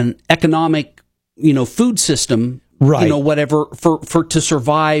an economic, food system, whatever, for to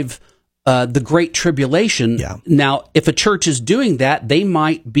survive the Great Tribulation. Yeah. Now, if a church is doing that, they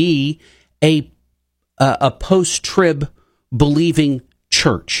might be a post-trib believing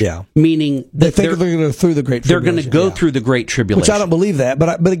church, meaning that they're going to go through the Great Tribulation. They're going to go through the Great Tribulation, which I don't believe that.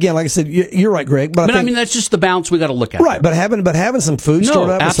 But again, like I said, you're right, Greg. But I mean, that's just the balance we got to look at. Right, but having some food stored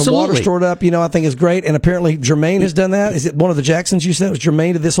up, and some water stored up, I think is great. And apparently, Jermaine has done that. Is it one of the Jacksons you said? It was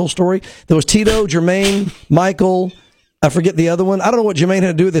Jermaine to this whole story. There was Tito, Jermaine, Michael. I forget the other one. I don't know what Jermaine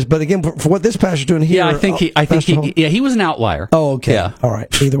had to do with this, but again, for what this pastor's doing here, I think he was an outlier. Oh, okay, yeah. All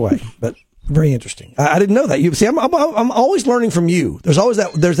right. Either way, but. Very interesting. I didn't know that. You see, I'm always learning from you. There's always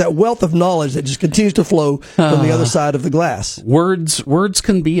that wealth of knowledge that just continues to flow from the other side of the glass. Words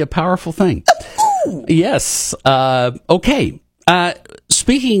can be a powerful thing. Yes. Okay.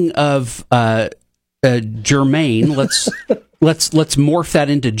 Speaking of Jermaine, let's morph that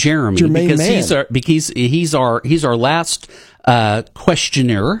into Jeremy, because he's our last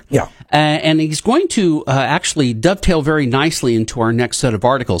questionnaire. Yeah. And he's going to actually dovetail very nicely into our next set of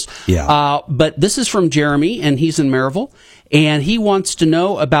articles. Yeah. But this is from Jeremy, and he's in Maryville, and he wants to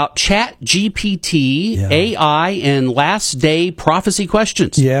know about ChatGPT, AI, and last day prophecy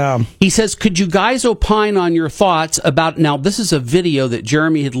questions. Yeah. He says, could you guys opine on your thoughts about, now this is a video that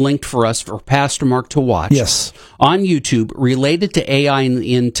Jeremy had linked for us for Pastor Mark to watch. Yes. On YouTube related to AI in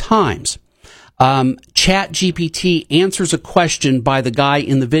the end times. ChatGPT answers a question by the guy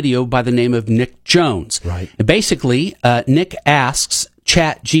in the video by the name of Nick Jones. Right. Basically, Nick asks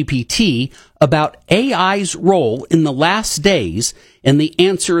ChatGPT about AI's role in the last days, and the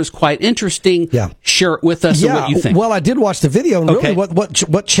answer is quite interesting. Yeah. Share it with us and what you think. Well, I did watch the video, and really what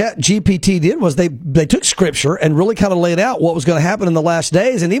ChatGPT did was they took scripture and really kind of laid out what was going to happen in the last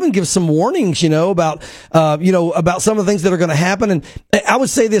days, and even give some warnings, about some of the things that are going to happen. And I would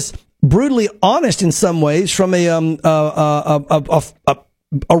say this, brutally honest in some ways from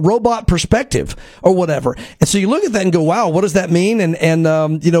a robot perspective or whatever. And so you look at that and go, wow, what does that mean? And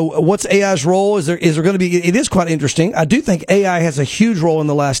what's AI's role? Is there going to be, it is quite interesting. I do think AI has a huge role in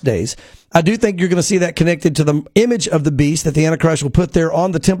the last days. I do think you're going to see that connected to the image of the beast that the Antichrist will put there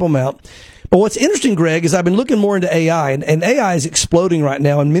on the Temple Mount. But what's interesting, Greg, is I've been looking more into AI, and AI is exploding right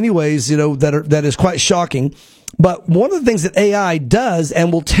now in many ways, that is quite shocking. But one of the things that AI does,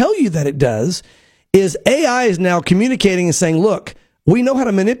 and will tell you that it does, is AI is now communicating and saying, look, we know how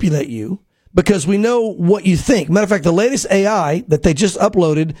to manipulate you because we know what you think. Matter of fact, the latest AI that they just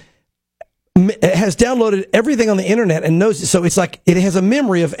uploaded has downloaded everything on the internet and knows it. So it's like it has a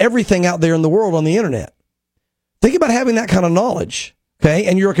memory of everything out there in the world on the internet. Think about having that kind of knowledge, okay?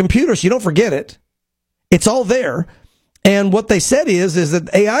 And you're a computer, so you don't forget it. It's all there. And what they said is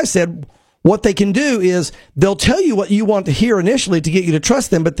that AI said what they can do is they'll tell you what you want to hear initially to get you to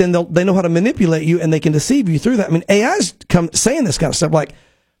trust them, but then they know how to manipulate you and they can deceive you through that. I mean, AI's saying this kind of stuff like,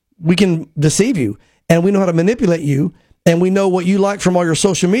 we can deceive you and we know how to manipulate you and we know what you like from all your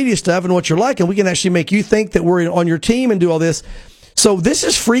social media stuff and what you're like, and we can actually make you think that we're on your team and do all this. So this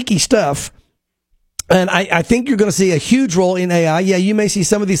is freaky stuff. And I think you're going to see a huge role in AI. Yeah, you may see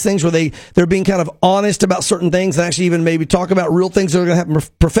some of these things where they're being kind of honest about certain things and actually even maybe talk about real things that are going to happen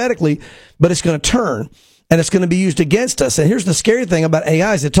prophetically, but it's going to turn and it's going to be used against us. And here's the scary thing about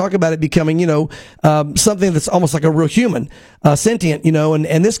AI is they talk about it becoming, something that's almost like a real human, sentient,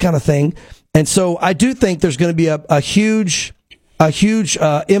 and this kind of thing. And so I do think there's going to be a huge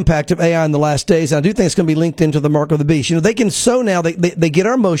impact of AI in the last days. And I do think it's going to be linked into the mark of the beast. They can now, they get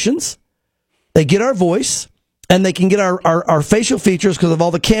our emotions. They get our voice, and they can get our facial features because of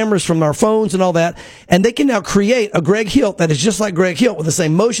all the cameras from our phones and all that. And they can now create a Greg Hilt that is just like Greg Hilt with the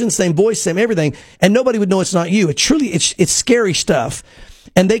same motion, same voice, same everything. And nobody would know it's not you. It's scary stuff.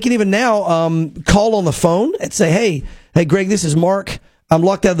 And they can even now call on the phone and say, hey, hey, Greg, this is Mark. I'm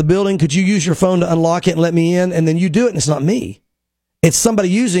locked out of the building. Could you use your phone to unlock it and let me in? And then you do it, and it's not me. It's somebody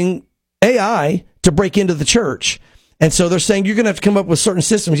using AI to break into the church. And so they're saying you're going to have to come up with certain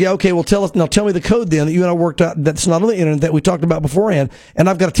systems. Yeah, okay, well, tell me the code then that you and I worked out that's not on the internet that we talked about beforehand. And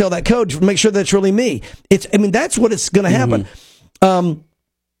I've got to tell that code to make sure that's really me. That's what it's going to happen.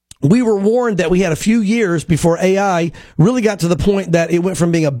 We were warned that we had a few years before AI really got to the point that it went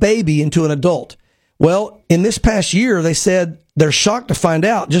from being a baby into an adult. Well, in this past year, they said they're shocked to find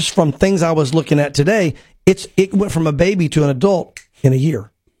out, just from things I was looking at today, it went from a baby to an adult in a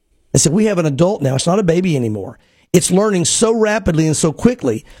year. They said, we have an adult now. It's not a baby anymore. It's learning so rapidly and so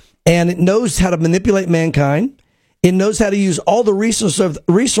quickly, and it knows how to manipulate mankind. It knows how to use all the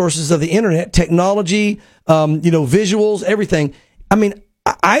resources of the internet, technology, visuals, everything. I mean,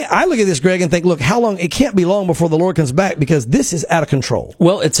 I look at this, Greg, and think, look, how long? It can't be long before the Lord comes back, because this is out of control.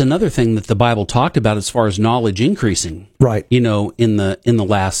 Well, it's another thing that the Bible talked about as far as knowledge increasing, right? In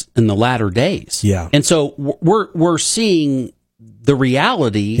the latter days, yeah. And so we're seeing the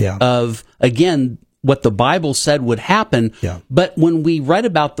reality of, again, what the Bible said would happen. Yeah. But when we read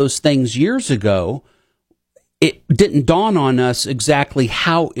about those things years ago, it didn't dawn on us exactly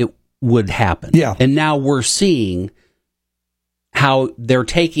how it would happen. Yeah. And now we're seeing how they're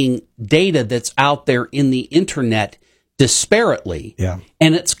taking data that's out there in the internet disparately,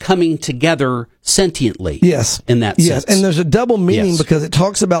 and it's coming together sentiently. Yes, in that sense. And there's a double meaning because it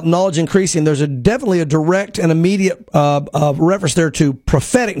talks about knowledge increasing. There's definitely a direct and immediate reference there to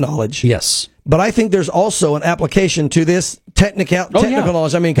prophetic knowledge. Yes, but I think there's also an application to this technical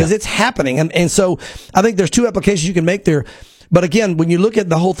knowledge. I mean, because it's happening, and so I think there's two applications you can make there. But again, when you look at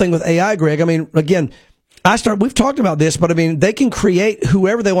the whole thing with AI, Greg, I mean, again, we've talked about this, but I mean, they can create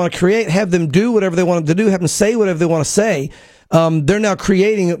whoever they want to create, have them do whatever they want them to do, have them say whatever they want to say. They're now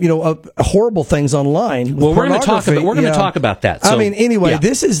creating, horrible things online. Well, we're going to talk about that. So, I mean, anyway,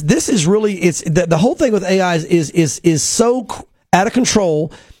 this is really, it's the whole thing with AI is so out of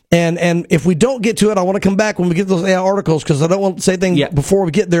control. And if we don't get to it, I want to come back when we get those AI articles, because I don't want to say things before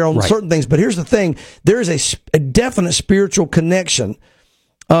we get there on certain things. But here's the thing: there is a definite spiritual connection.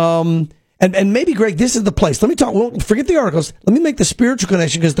 And maybe, Greg, this is the place. Let me talk. Well, forget the articles. Let me make the spiritual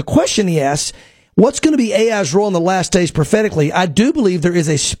connection, because the question he asks, what's going to be AI's role in the last days prophetically? I do believe there is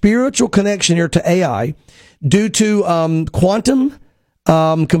a spiritual connection here to AI due to quantum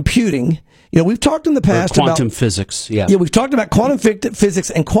computing. We've talked in the past about quantum physics. Yeah, we've talked about quantum physics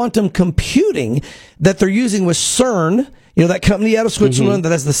and quantum computing that they're using with CERN. That company out of Switzerland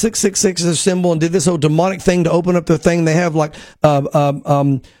that has the 666 as a symbol and did this whole demonic thing to open up their thing. They have like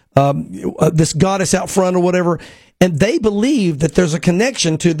this goddess out front or whatever, and they believe that there's a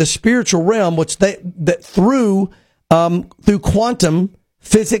connection to the spiritual realm, which through quantum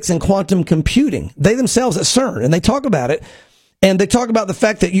physics and quantum computing. They themselves at CERN, and they talk about it, and they talk about the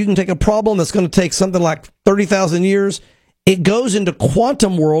fact that you can take a problem that's going to take something like 30,000 years. It goes into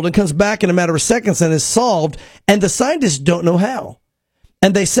quantum world and comes back in a matter of seconds and is solved, and the scientists don't know how.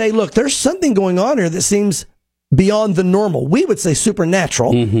 And they say, look, there's something going on here that seems beyond the normal. We would say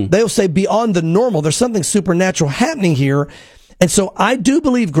supernatural. They'll say beyond the normal. There's something supernatural happening here. And so I do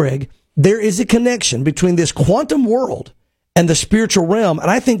believe, Greg, there is a connection between this quantum world and the spiritual realm. And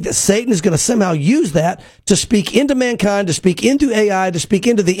I think that Satan is going to somehow use that to speak into mankind, to speak into AI, to speak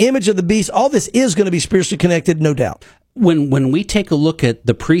into the image of the beast. All this is going to be spiritually connected, no doubt. When we take a look at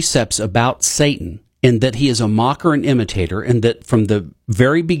the precepts about Satan, and that he is a mocker and imitator, and that from the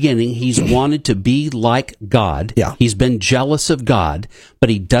very beginning he's wanted to be like God. Yeah. He's been jealous of God, but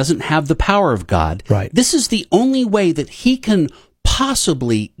he doesn't have the power of God. Right. This is the only way that he can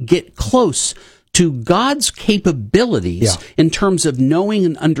possibly get close to God's capabilities in terms of knowing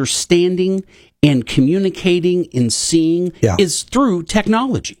and understanding and communicating and seeing is through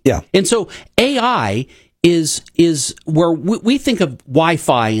technology. Yeah. And so AI is where we think of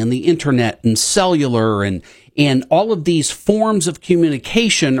Wi-Fi and the internet and cellular and all of these forms of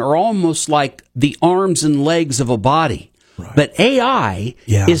communication are almost like the arms and legs of a body. Right. But AI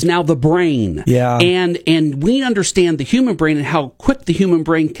is now the brain. Yeah. And we understand the human brain and how quick the human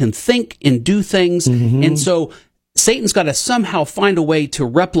brain can think and do things. And so Satan's got to somehow find a way to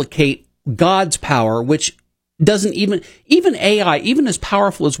replicate God's power, which doesn't even AI, even as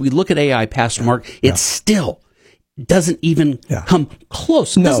powerful as we look at AI, Pastor Mark, it still doesn't even come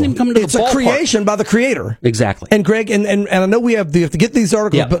close. It doesn't even come into the ballpark. It's a creation by the Creator. Exactly. And Greg, and I know we have to get these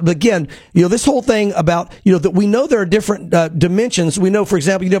articles, but again, this whole thing about, that we know there are different dimensions. We know, for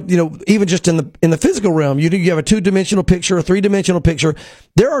example, even just in the physical realm, you have a 2-dimensional picture, a 3-dimensional picture.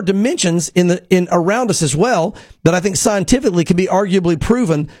 There are dimensions in around us as well that I think scientifically can be arguably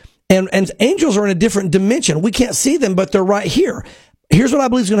proven. And angels are in a different dimension. We can't see them, but they're right here. Here's what I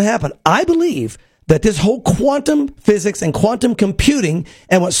believe is going to happen. I believe that this whole quantum physics and quantum computing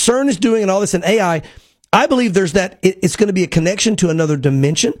and what CERN is doing and all this in AI, I believe it's going to be a connection to another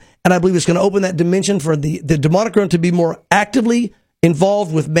dimension. And I believe it's going to open that dimension for the demonic realm to be more actively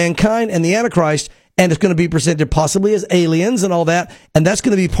involved with mankind and the Antichrist. And it's going to be presented possibly as aliens and all that. And that's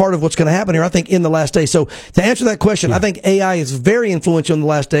going to be part of what's going to happen here, I think, in the last days. So to answer that question, I think AI is very influential in the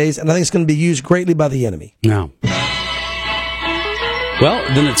last days. And I think it's going to be used greatly by the enemy. No. Well,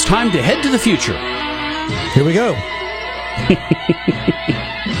 then it's time to head to the future. Here we go.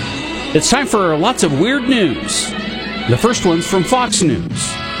 It's time for lots of weird news. The first one's from Fox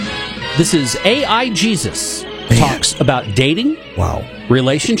News. This is AI Jesus. Talks about dating,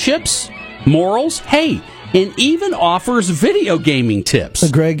 relationships, morals, and even offers video gaming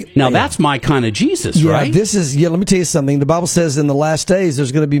tips. Greg, now that's my kind of Jesus, right? This is, let me tell you something. The Bible says in the last days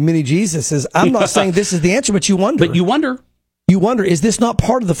there's going to be many Jesuses. I'm not saying this is the answer, but you wonder. You wonder, is this not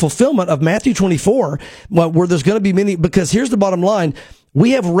part of the fulfillment of Matthew 24, where there's going to be many? Because here's the bottom line.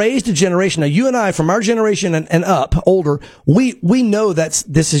 We have raised a generation. Now, you and I, from our generation and up, older, we know this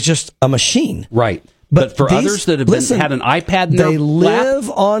is just a machine. Right. But for others that have had an iPad in their they live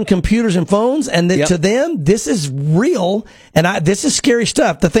on computers and phones, and to them, this is real, and this is scary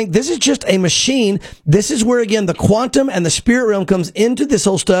stuff. To think this is just a machine, this is where, again, the quantum and the spirit realm comes into this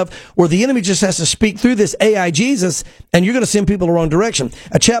whole stuff, where the enemy just has to speak through this AI Jesus, and you're going to send people the wrong direction.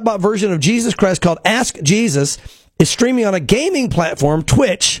 A chatbot version of Jesus Christ called Ask Jesus is streaming on a gaming platform,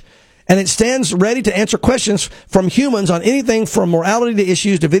 Twitch, and it stands ready to answer questions from humans on anything from morality to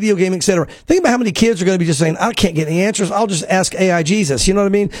issues to video gaming, etc. Think about how many kids are going to be just saying, I can't get any answers. I'll just ask AI Jesus. You know what I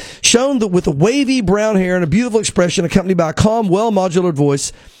mean? Shown with a wavy brown hair and a beautiful expression accompanied by a calm, well-modulated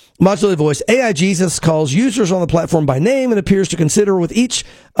voice, AI Jesus calls users on the platform by name and appears to consider with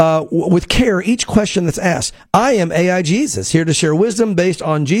care each question that's asked. I am AI Jesus, here to share wisdom based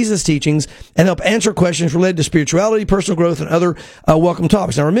on Jesus' teachings and help answer questions related to spirituality, personal growth, and other welcome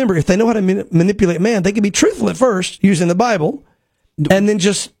topics. Now remember, if they know how to manipulate man, they can be truthful at first using the Bible, and then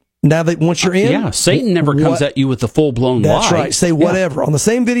just now that once you're in, Satan never comes at you with the full-blown lie. That's right. Say whatever. On the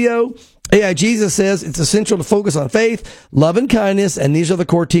same video, AI Jesus says it's essential to focus on faith, love, and kindness, and these are the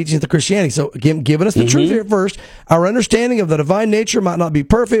core teachings of Christianity. So, again, giving us the truth here at first. Our understanding of the divine nature might not be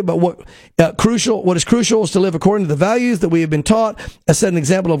perfect, but what is crucial is to live according to the values that we have been taught, as set an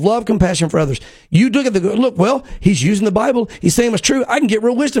example of love, compassion for others. You look at he's using the Bible. He's saying what's true. I can get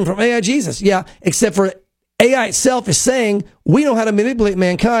real wisdom from AI Jesus. Yeah, except for AI itself is saying we know how to manipulate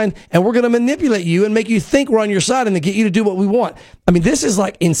mankind, and we're going to manipulate you and make you think we're on your side and then get you to do what we want. I mean, this is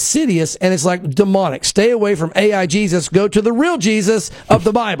like insidious, and it's like demonic. Stay away from AI Jesus. Go to the real Jesus of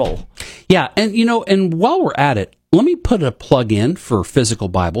the Bible. Yeah, and while we're at it, let me put a plug in for physical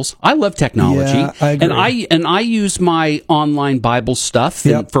Bibles. I love technology, I agree. and I use my online Bible stuff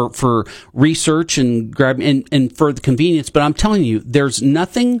for research and for the convenience. But I'm telling you, there's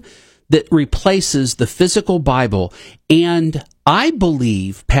nothing that replaces the physical Bible. And I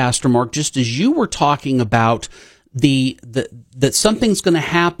believe, Pastor Mark, just as you were talking about that something's going to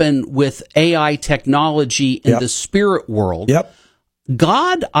happen with AI technology in the spirit world.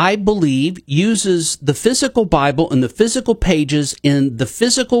 God, I believe, uses the physical Bible and the physical pages and the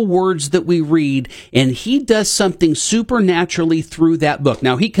physical words that we read, and he does something supernaturally through that book.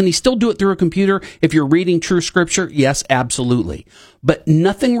 Now, can he still do it through a computer if you're reading true scripture? Yes, absolutely. But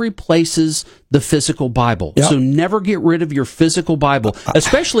nothing replaces the physical Bible. So never get rid of your physical Bible,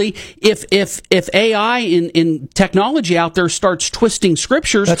 especially if AI in technology out there starts twisting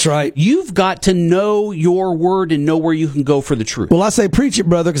scriptures. That's right. You've got to know your word and know where you can go for the truth. Well, I say preach it,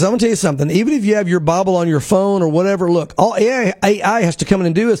 brother, because I'm going to tell you something. Even if you have your Bible on your phone or whatever, look, all AI has to come in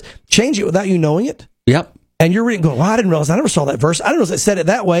and do is change it without you knowing it. Yep. And you're reading, going, well, I didn't realize, I never saw that verse. I didn't realize it said it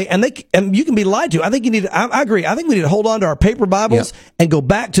that way. And you can be lied to. I think I agree. I think we need to hold on to our paper Bibles and go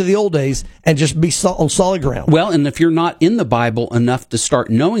back to the old days and just be on solid ground. Well, and if you're not in the Bible enough to start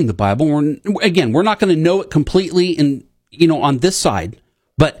knowing the Bible, we're not going to know it completely on this side.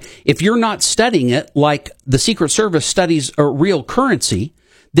 But if you're not studying it like the Secret Service studies a real currency,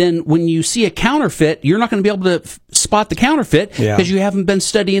 then when you see a counterfeit, you're not going to be able to spot the counterfeit because you haven't been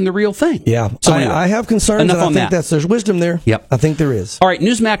studying the real thing. Yeah. So anyway, I have concerns, and I think there's wisdom there. Yep. I think there is. All right,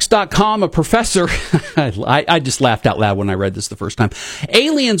 Newsmax.com, a professor, I just laughed out loud when I read this the first time.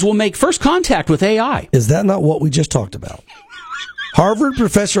 Aliens will make first contact with AI. Is that not what we just talked about? Harvard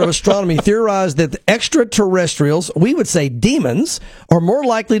professor of astronomy theorized that the extraterrestrials, we would say demons, are more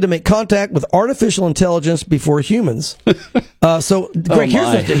likely to make contact with artificial intelligence before humans. Greg,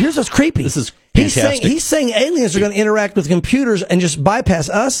 here's what's creepy. This is fantastic. He's saying aliens are going to interact with computers and just bypass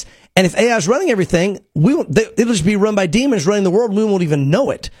us And if AI is running everything, it'll just be run by demons running the world, and we won't even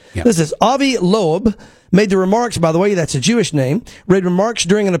know it. Yeah. This is Avi Loeb made the remarks, by the way, that's a Jewish name, made remarks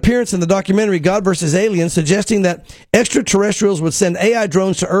during an appearance in the documentary God vs. Aliens, suggesting that extraterrestrials would send AI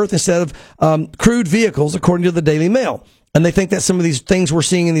drones to Earth instead of crewed vehicles, according to the Daily Mail. And they think that some of these things we're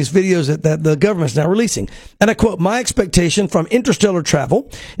seeing in these videos that the government's now releasing. And I quote, "My expectation from interstellar travel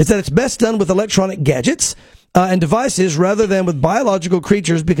is that it's best done with electronic gadgets and devices rather than with biological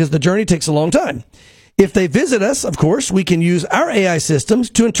creatures because the journey takes a long time. If they visit us, of course, we can use our AI systems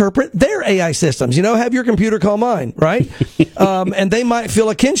to interpret their AI systems. You know, have your computer call mine, right? And they might feel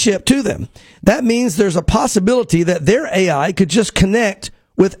a kinship to them. That means there's a possibility that their AI could just connect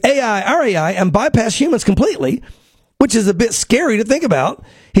with our AI, and bypass humans completely, which is a bit scary to think about.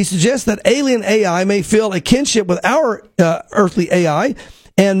 He suggests that alien AI may feel a kinship with our earthly AI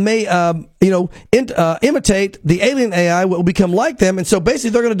and may, imitate the alien AI, will become like them. And so basically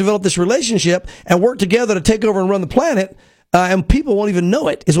they're going to develop this relationship and work together to take over and run the planet, and people won't even know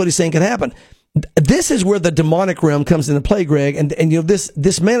it, is what he's saying could happen. This is where the demonic realm comes into play, Greg. And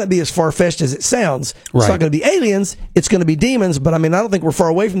this may not be as far-fetched as it sounds. Right. It's not going to be aliens. It's going to be demons. But I mean, I don't think we're far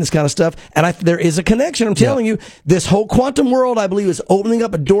away from this kind of stuff. And there is a connection. I'm telling you, this whole quantum world, I believe, is opening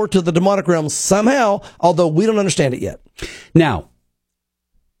up a door to the demonic realm somehow, although we don't understand it yet. Now,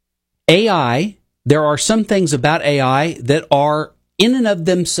 AI, there are some things about AI that are in and of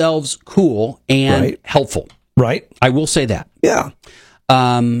themselves cool and helpful. Right. I will say that. Yeah.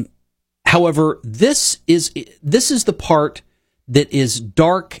 However, this is the part that is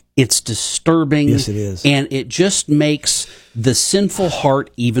dark, it's disturbing. Yes, it is. And it just makes the sinful heart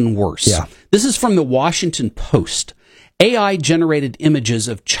even worse. Yeah. This is from the Washington Post. AI-generated images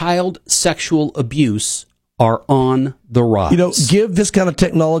of child sexual abuse are on the rise. You know, give this kind of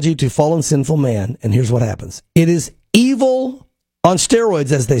technology to fallen sinful man, and here's what happens. It is evil on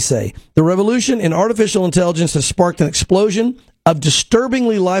steroids, as they say. The revolution in artificial intelligence has sparked an explosion of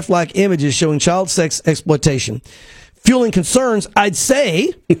disturbingly lifelike images showing child sex exploitation, fueling concerns, I'd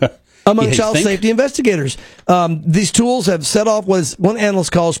say, among child safety investigators. These tools have set off what one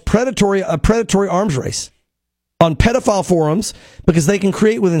analyst calls a predatory arms race on pedophile forums, because they can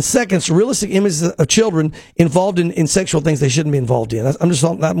create within seconds realistic images of children involved in sexual things they shouldn't be involved in. I'm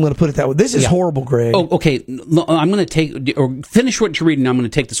going to put it that way. This is horrible, Greg. Oh, okay. I'm going to finish what you're reading. I'm going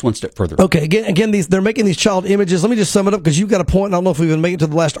to take this one step further. Okay. Again, they're making these child images. Let me just sum it up, because you've got a point. I don't know if we even make it to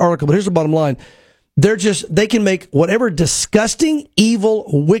the last article, but here's the bottom line. They can make whatever disgusting, evil,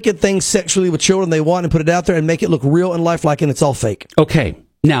 wicked things sexually with children they want and put it out there and make it look real and lifelike, and it's all fake. Okay.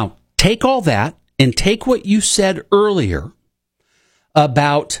 Now, take all that and take what you said earlier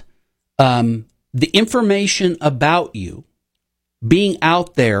about the information about you being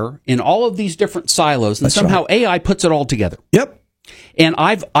out there in all of these different silos, and somehow AI puts it all together. Yep. And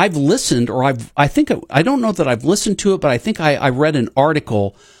I've listened, or I don't know that I've listened to it, but I think I read an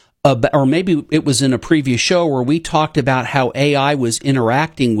article about, or maybe it was in a previous show, where we talked about how AI was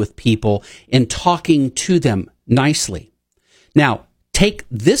interacting with people and talking to them nicely. Now, take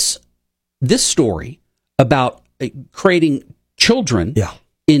this story about creating children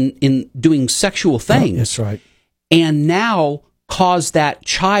in doing sexual things. That's right. And now cause that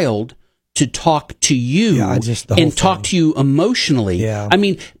child to talk to you and talk to you emotionally. Yeah. I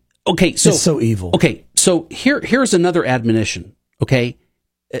mean, okay, so it's so evil. Okay, so here's another admonition, okay?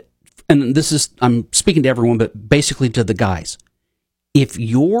 And this is, I'm speaking to everyone, but basically to the guys. If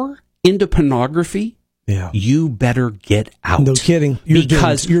you're into pornography, you better get out. No kidding. You're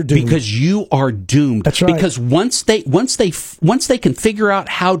doomed. You're doomed. Because you are doomed. That's right. Because once they can figure out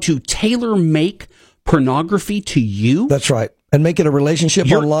how to tailor make pornography to you, that's right, and make it a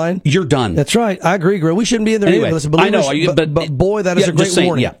relationship online, you're done. That's right. I agree, Greg. We shouldn't be in there anyway, either. I know, but boy, that is a great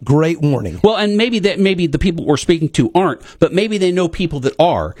warning. Yeah. Great warning. Well, and maybe the people we're speaking to aren't, but maybe they know people that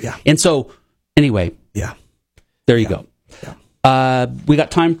are. Yeah. And so, anyway, there you go. Yeah. We got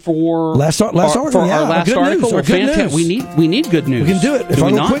time for last article. For our last good article. News, good news. We need good news. We can do it. If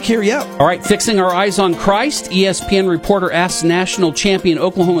I go quick here, All right, fixing our eyes on Christ. ESPN reporter asks national champion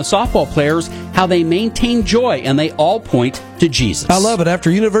Oklahoma softball players how they maintain joy, and they all point to Jesus. I love it.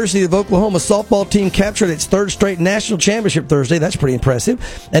 After University of Oklahoma softball team captured its third straight national championship Thursday, that's pretty impressive.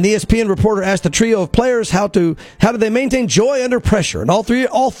 An ESPN reporter asked the trio of players how do they maintain joy under pressure, and all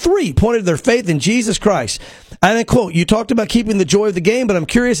three pointed their faith in Jesus Christ. And then, quote, "You talked about keeping the joy of the game, but I'm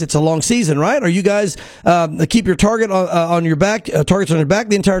curious, it's a long season, right? Are you guys keep your targets on your back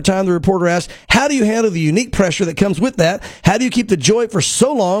the entire time?" The reporter asked, "How do you handle the unique pressure that comes with that? How do you keep the joy for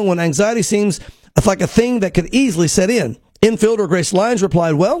so long when anxiety seems like a thing that could easily set in?" Infield or Grace Lyons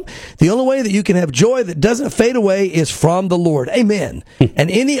replied, well, the only way that you can have joy that doesn't fade away is from the Lord. Amen.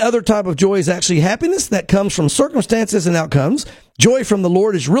 And any other type of joy is actually happiness that comes from circumstances and outcomes. Joy from the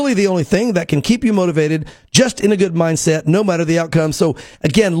Lord is really the only thing that can keep you motivated, just in a good mindset, no matter the outcome. So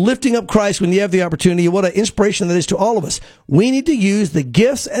again, lifting up Christ when you have the opportunity, what an inspiration that is to all of us. We need to use the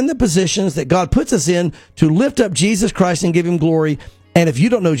gifts and the positions that God puts us in to lift up Jesus Christ and give him glory. And if you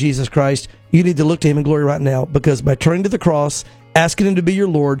don't know Jesus Christ, you need to look to him in glory right now, because by turning to the cross, asking him to be your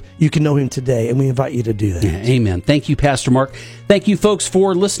Lord, you can know him today, and we invite you to do that. Yeah, amen. Thank you, Pastor Mark. Thank you, folks,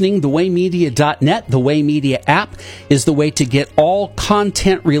 for listening. TheWayMedia.net, the Way Media app, is the way to get all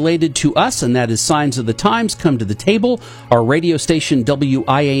content related to us, and that is Signs of the Times, Come to the Table, our radio station,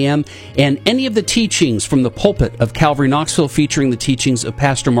 WIAM, and any of the teachings from the pulpit of Calvary Knoxville, featuring the teachings of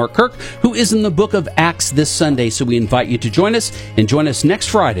Pastor Mark Kirk, who is in the book of Acts this Sunday. So we invite you to join us, and join us next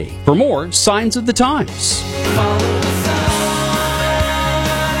Friday for more Signs of the Times.